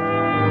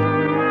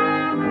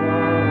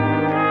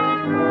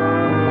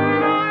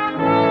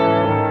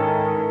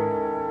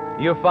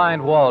 You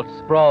find Walt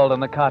sprawled on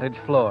the cottage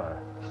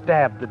floor,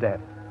 stabbed to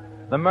death,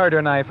 the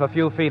murder knife a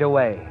few feet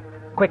away.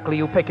 Quickly,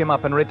 you pick him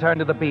up and return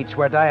to the beach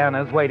where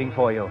Diana's waiting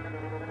for you.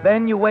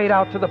 Then you wade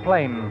out to the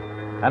plain,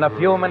 and a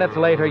few minutes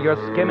later, you're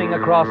skimming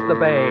across the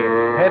bay,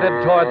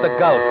 headed toward the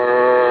Gulf.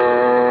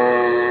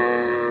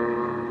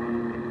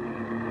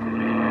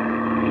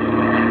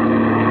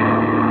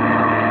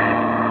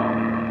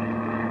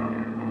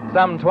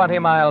 Some 20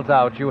 miles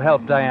out, you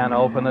help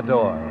Diana open the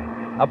door.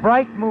 A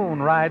bright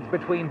moon rides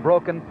between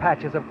broken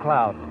patches of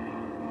cloud.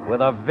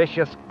 With a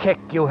vicious kick,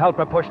 you help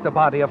her push the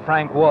body of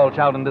Frank Walsh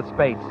out into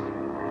space.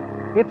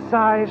 Its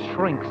size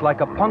shrinks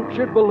like a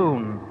punctured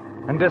balloon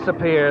and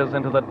disappears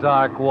into the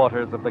dark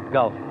waters of the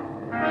Gulf.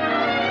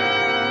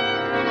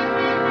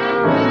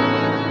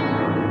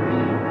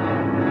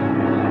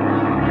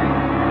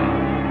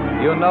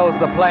 You nose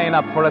the plane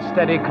up for a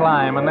steady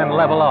climb and then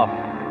level off.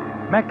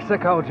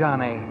 Mexico,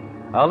 Johnny.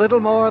 A little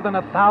more than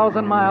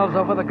 1,000 miles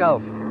over the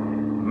Gulf.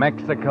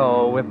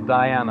 Mexico with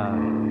Diana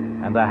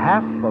and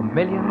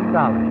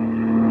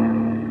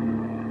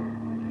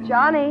 $500,000.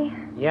 Johnny.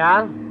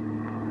 Yeah?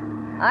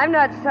 I'm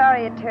not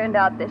sorry it turned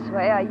out this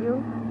way, are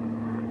you?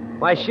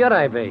 Why should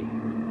I be?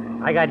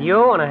 I got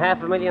you and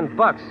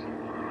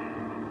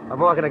 $500,000. What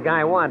more could a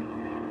guy want?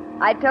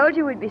 I told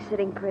you we'd be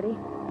sitting pretty,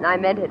 and I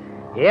meant it.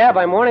 Yeah,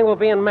 by morning we'll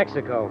be in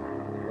Mexico.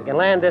 We can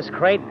land this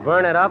crate,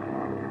 burn it up.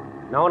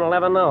 No one will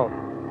ever know.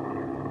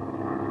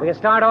 We can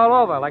start all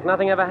over like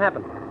nothing ever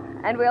happened.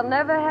 And we'll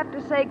never have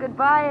to say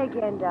goodbye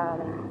again,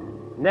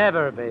 darling.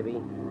 Never,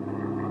 baby.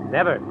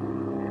 Never.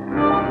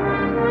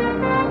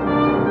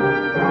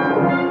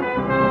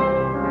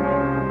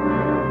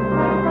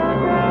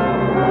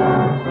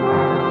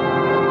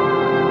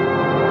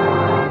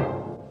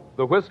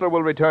 The Whistler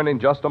will return in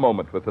just a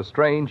moment with a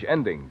strange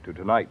ending to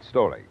tonight's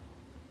story.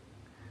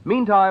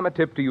 Meantime, a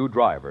tip to you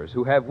drivers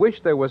who have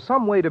wished there was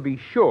some way to be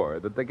sure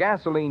that the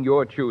gasoline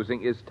you're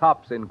choosing is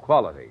tops in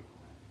quality.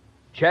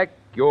 Check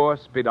your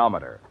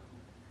speedometer.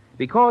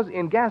 Because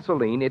in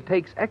gasoline, it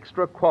takes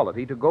extra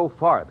quality to go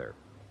farther,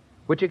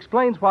 which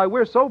explains why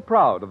we're so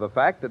proud of the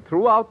fact that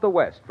throughout the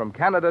West, from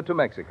Canada to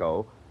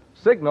Mexico,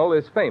 Signal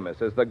is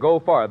famous as the Go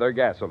Farther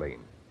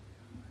gasoline.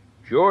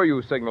 Sure,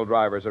 you Signal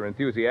drivers are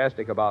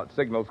enthusiastic about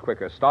Signal's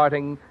quicker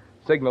starting,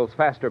 Signal's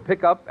faster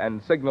pickup,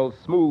 and Signal's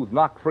smooth,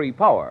 knock-free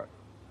power.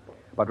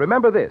 But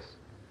remember this,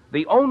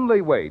 the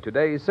only way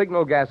today's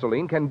Signal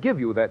gasoline can give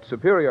you that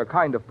superior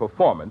kind of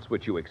performance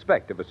which you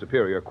expect of a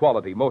superior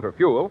quality motor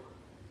fuel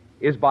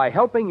is by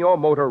helping your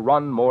motor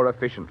run more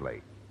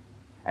efficiently.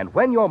 And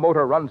when your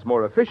motor runs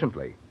more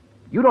efficiently,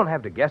 you don't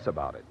have to guess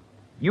about it.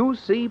 You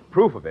see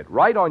proof of it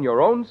right on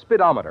your own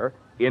speedometer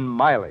in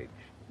mileage,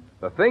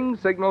 the thing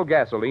Signal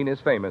gasoline is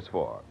famous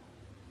for.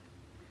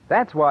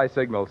 That's why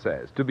Signal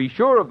says, to be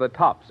sure of the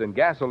tops in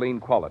gasoline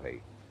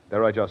quality,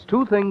 there are just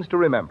two things to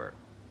remember.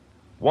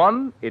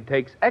 One, it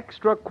takes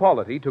extra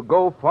quality to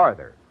go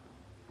farther.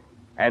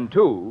 And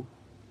two,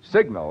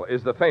 Signal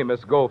is the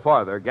famous Go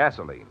Farther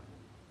gasoline.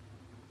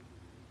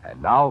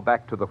 And now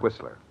back to the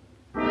Whistler.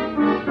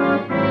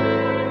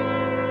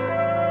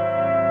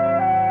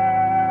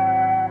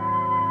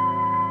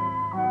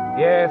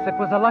 Yes, it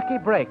was a lucky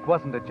break,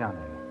 wasn't it, Johnny?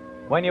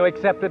 When you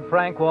accepted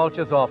Frank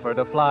Walsh's offer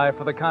to fly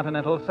for the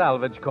Continental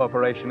Salvage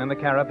Corporation in the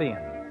Caribbean.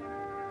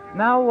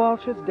 Now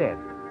Walsh is dead,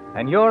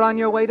 and you're on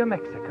your way to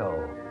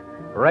Mexico,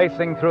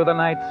 racing through the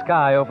night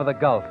sky over the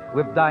Gulf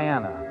with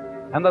Diana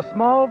and the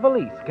small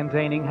valise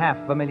containing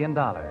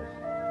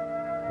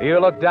 $500,000. You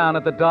look down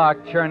at the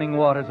dark, churning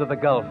waters of the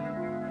Gulf,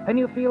 and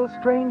you feel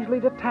strangely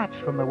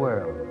detached from the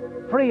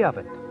world, free of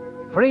it,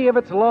 free of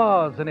its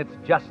laws and its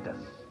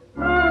justice.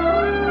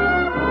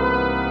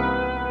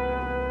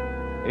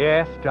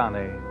 Yes,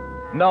 Johnny,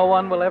 no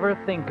one will ever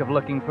think of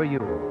looking for you.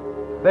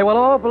 They will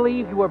all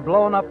believe you were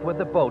blown up with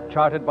the boat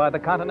chartered by the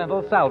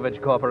Continental Salvage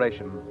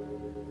Corporation.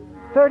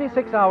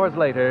 36 hours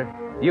later,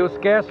 You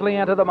scarcely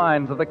enter the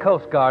minds of the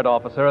Coast Guard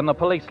officer and the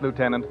police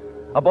lieutenant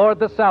aboard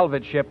the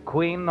salvage ship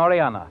Queen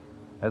Oriana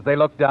as they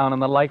look down on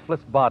the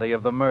lifeless body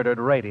of the murdered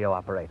radio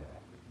operator.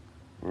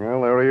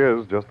 Well, there he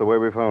is, just the way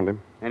we found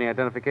him. Any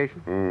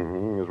identification?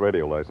 Mm-hmm. His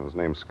radio license,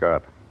 name's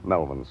Scott.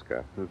 Melvin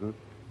Scott. Mm-hmm.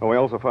 And we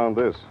also found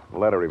this, a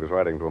letter he was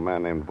writing to a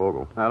man named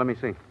Vogel. Let me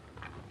see.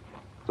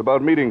 It's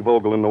about meeting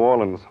Vogel in New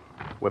Orleans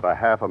with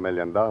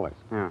 $500,000.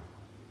 Yeah.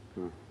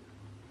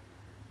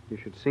 You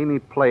should see me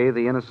play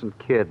the innocent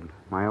kid.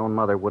 My own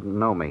mother wouldn't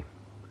know me.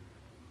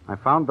 I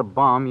found the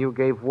bomb you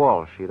gave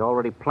Walsh. He'd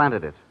already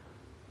planted it.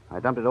 I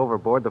dumped it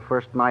overboard the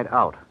first night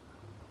out.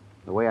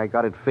 The way I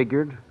got it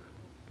figured,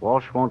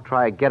 Walsh won't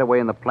try a getaway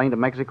in the plane to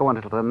Mexico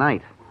until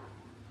tonight.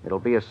 It'll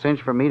be a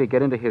cinch for me to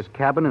get into his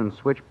cabin and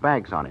switch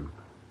bags on him.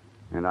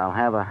 And I'll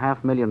have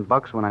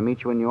 $500,000 when I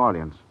meet you in New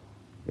Orleans.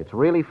 It's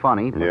really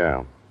funny. But...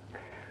 Yeah.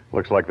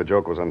 Looks like the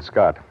joke was on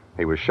Scott.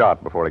 He was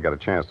shot before he got a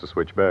chance to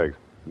switch bags.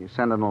 You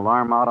send an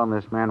alarm out on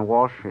this man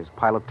Walsh, his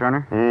pilot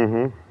Turner?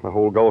 Mm-hmm. The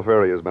whole Gulf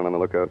area has been on the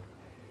lookout.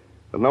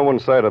 But no one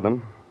sighted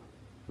them.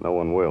 No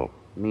one will.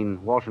 You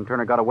mean Walsh and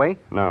Turner got away?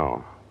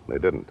 No, they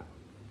didn't.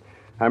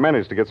 I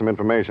managed to get some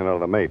information out of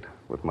the mate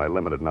with my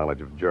limited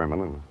knowledge of German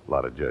and a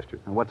lot of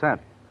gestures. And what's that?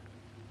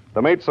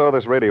 The mate saw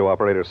this radio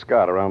operator,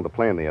 Scott, around the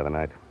plane the other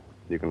night.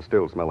 You can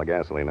still smell the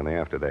gasoline in the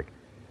afterdeck.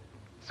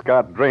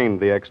 Scott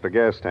drained the extra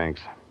gas tanks.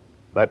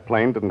 That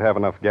plane didn't have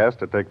enough gas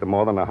to take them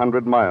more than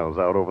 100 miles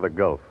out over the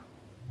Gulf.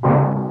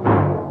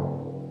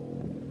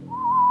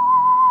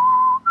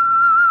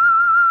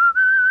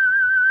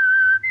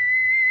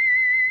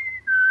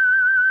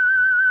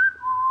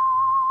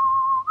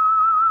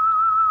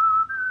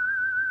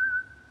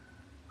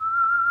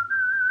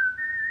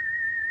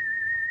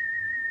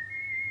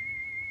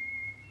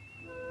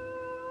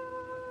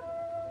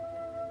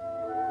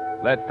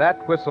 Let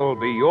that whistle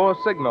be your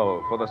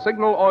signal for the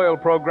Signal Oil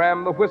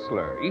program, The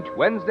Whistler, each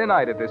Wednesday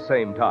night at this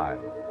same time.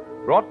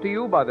 Brought to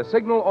you by the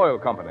Signal Oil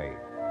Company,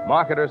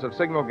 marketers of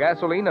Signal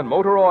gasoline and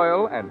motor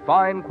oil and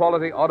fine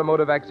quality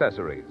automotive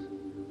accessories.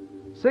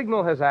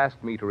 Signal has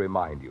asked me to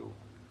remind you,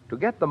 to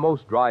get the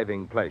most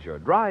driving pleasure,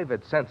 drive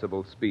at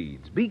sensible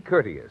speeds, be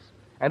courteous,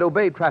 and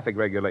obey traffic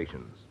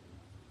regulations.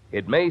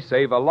 It may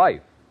save a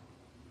life,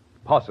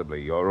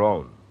 possibly your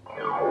own.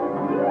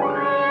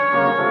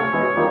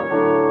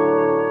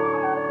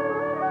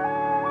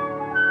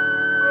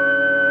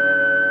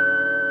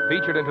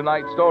 Featured in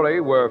tonight's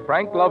story were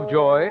Frank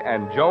Lovejoy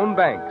and Joan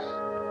Banks.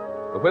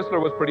 The Whistler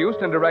was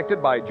produced and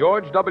directed by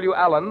George W.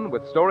 Allen,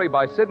 with story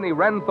by Sidney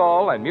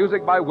Renthal and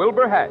music by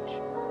Wilbur Hatch,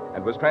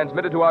 and was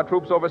transmitted to our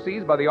troops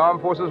overseas by the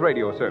Armed Forces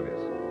Radio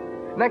Service.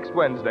 Next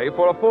Wednesday,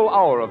 for a full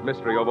hour of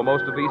mystery over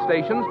most of these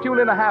stations, tune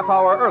in a half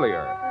hour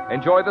earlier.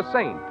 Enjoy The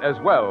Saint as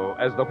well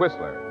as The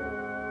Whistler.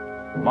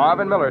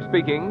 Marvin Miller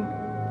speaking.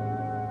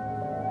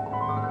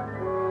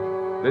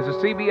 This is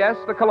CBS,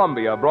 the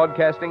Columbia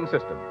Broadcasting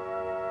System.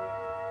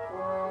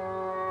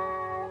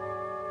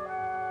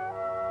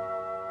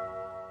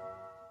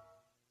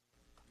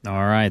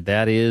 All right,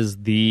 that is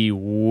The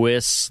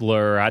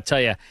Whistler. I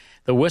tell you,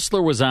 The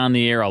Whistler was on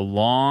the air a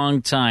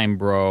long time,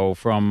 bro,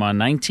 from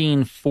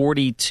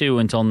 1942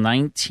 until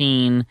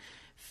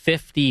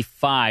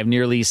 1955.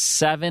 Nearly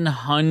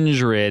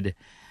 700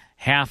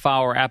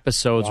 half-hour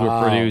episodes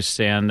were produced,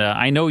 and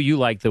I know you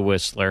like The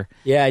Whistler.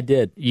 Yeah, I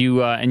did.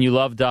 You and you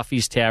love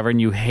Duffy's Tavern.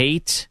 You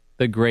hate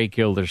The Great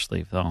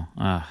Gildersleeve, though.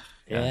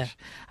 Yeah.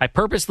 I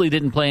purposely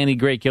didn't play any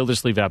Great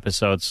Gildersleeve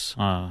episodes.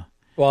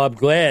 Well, I'm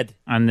glad.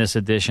 On this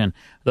edition.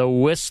 The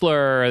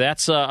Whistler,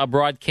 that's a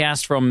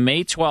broadcast from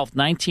May 12th,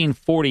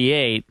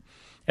 1948,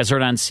 as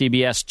heard on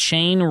CBS.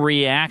 Chain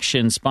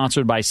Reaction,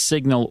 sponsored by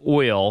Signal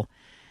Oil.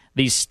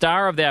 The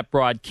star of that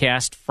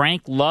broadcast,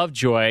 Frank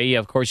Lovejoy.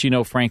 Of course, you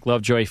know Frank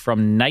Lovejoy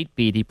from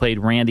Nightbeat. He played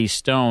Randy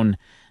Stone,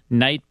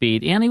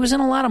 Nightbeat. And he was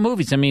in a lot of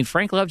movies. I mean,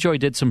 Frank Lovejoy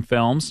did some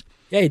films.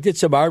 Yeah, he did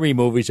some Army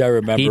movies, I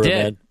remember. He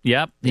did. Him.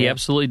 Yep, he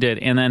absolutely did.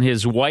 And then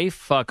his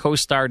wife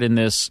co-starred in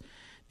this,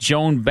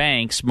 Joan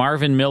Banks.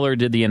 Marvin Miller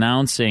did the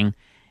announcing.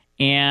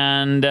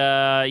 And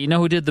you know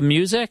who did the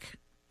music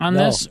on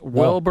this? No.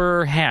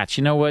 Wilbur Hatch.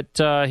 You know what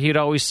he'd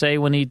always say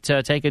when he'd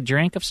take a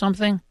drink of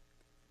something?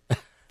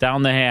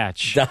 Down the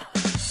hatch.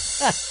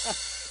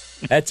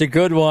 That's a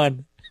good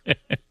one.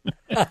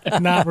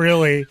 Not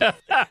really.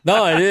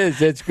 No, it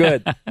is. It's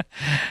good.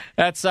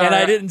 That's and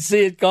I didn't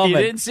see it coming. You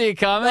didn't see it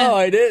coming? No,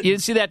 I didn't. You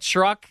didn't see that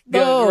truck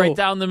go right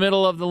down the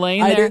middle of the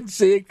lane there? I didn't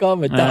see it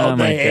coming. Down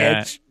the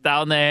hatch.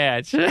 Down the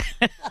hatch.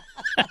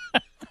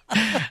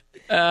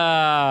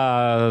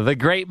 The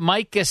great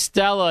Mike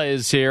Costello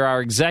is here,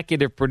 our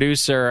executive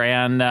producer,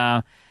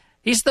 and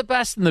he's the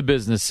best in the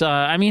business.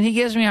 I mean, he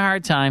gives me a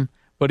hard time,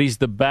 but he's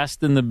the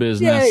best in the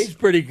business. Yeah, he's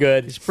pretty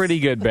good. He's pretty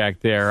good back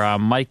there,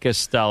 Mike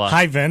Costello.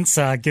 Hi, Vince.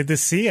 Good to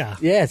see you.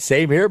 Yeah,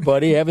 same here,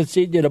 buddy. Haven't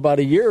seen you in about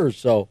a year or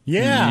so.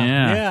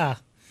 Yeah.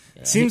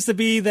 Seems to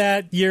be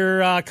that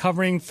you're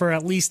covering for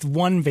at least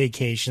one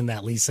vacation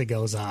that Lisa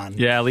goes on.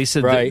 Yeah,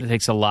 Lisa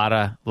takes a lot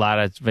of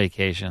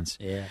vacations.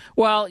 Yeah.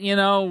 Well, you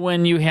know,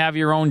 when you have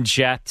your own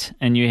jet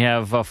and you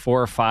have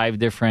 4 or 5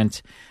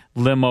 different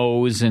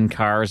limos and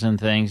cars and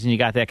things, and you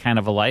got that kind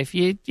of a life,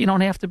 you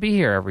don't have to be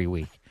here every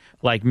week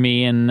like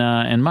me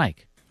and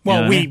Mike.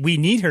 Well, we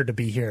need her to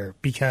be here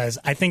because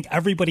I think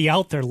everybody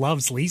out there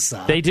loves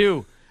Lisa. They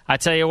do. I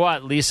tell you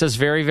what, Lisa's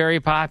very, very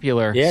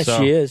popular. Yes,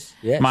 she is.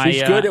 Yeah,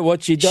 she's good at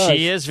what she does.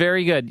 She is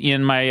very good.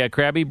 And my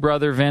crabby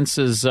brother Vince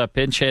is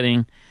pinch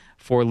hitting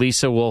for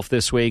Lisa Wolf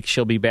this week.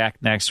 She'll be back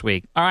next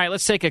week. All right,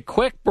 let's take a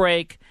quick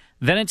break.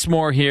 Then it's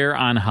more here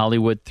on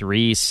Hollywood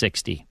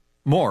 360.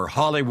 More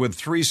Hollywood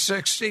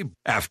 360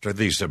 after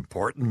these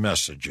important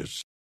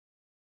messages.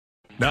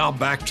 Now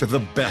back to the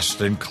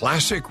best in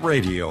classic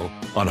radio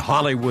on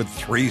Hollywood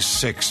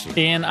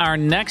 360. In our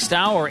next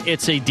hour,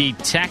 it's a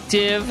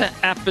detective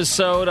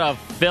episode of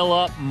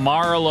Philip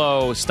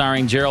Marlowe,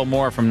 starring Gerald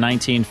Moore from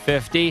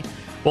 1950.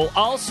 We'll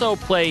also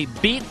play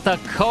Beat the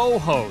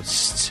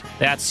Co-Host.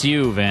 That's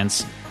you,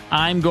 Vince.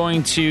 I'm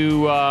going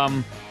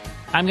to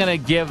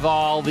give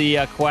all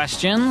the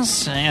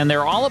questions, and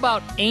they're all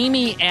about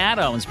Amy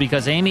Adams,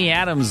 because Amy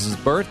Adams'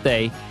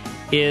 birthday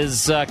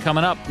is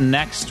coming up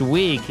next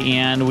week,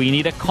 and we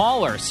need a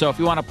caller. So if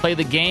you want to play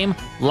the game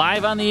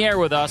live on the air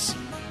with us,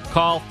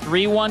 call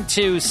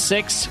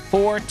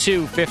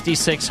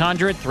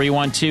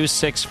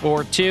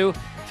 312-642-5600,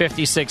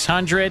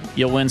 312-642-5600.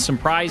 You'll win some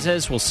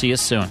prizes. We'll see you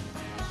soon.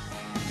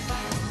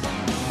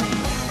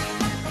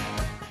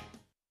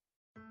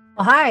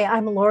 Hi,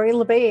 I'm Lori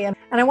LeBay, and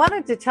I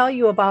wanted to tell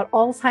you about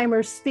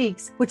Alzheimer's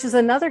Speaks, which is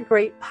another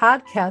great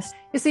podcast.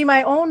 You see,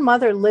 my own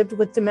mother lived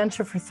with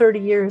dementia for 30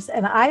 years,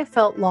 and I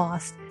felt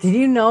lost. Did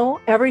you know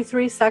every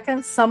 3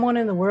 seconds someone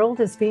in the world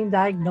is being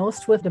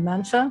diagnosed with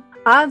dementia?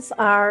 Odds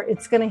are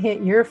it's going to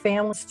hit your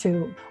families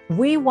too.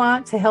 We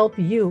want to help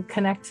you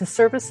connect to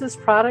services,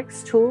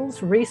 products,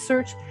 tools,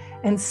 research,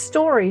 and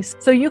stories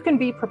so you can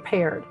be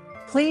prepared.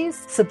 Please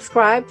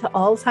subscribe to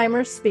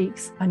Alzheimer's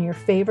Speaks on your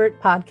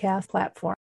favorite podcast platform.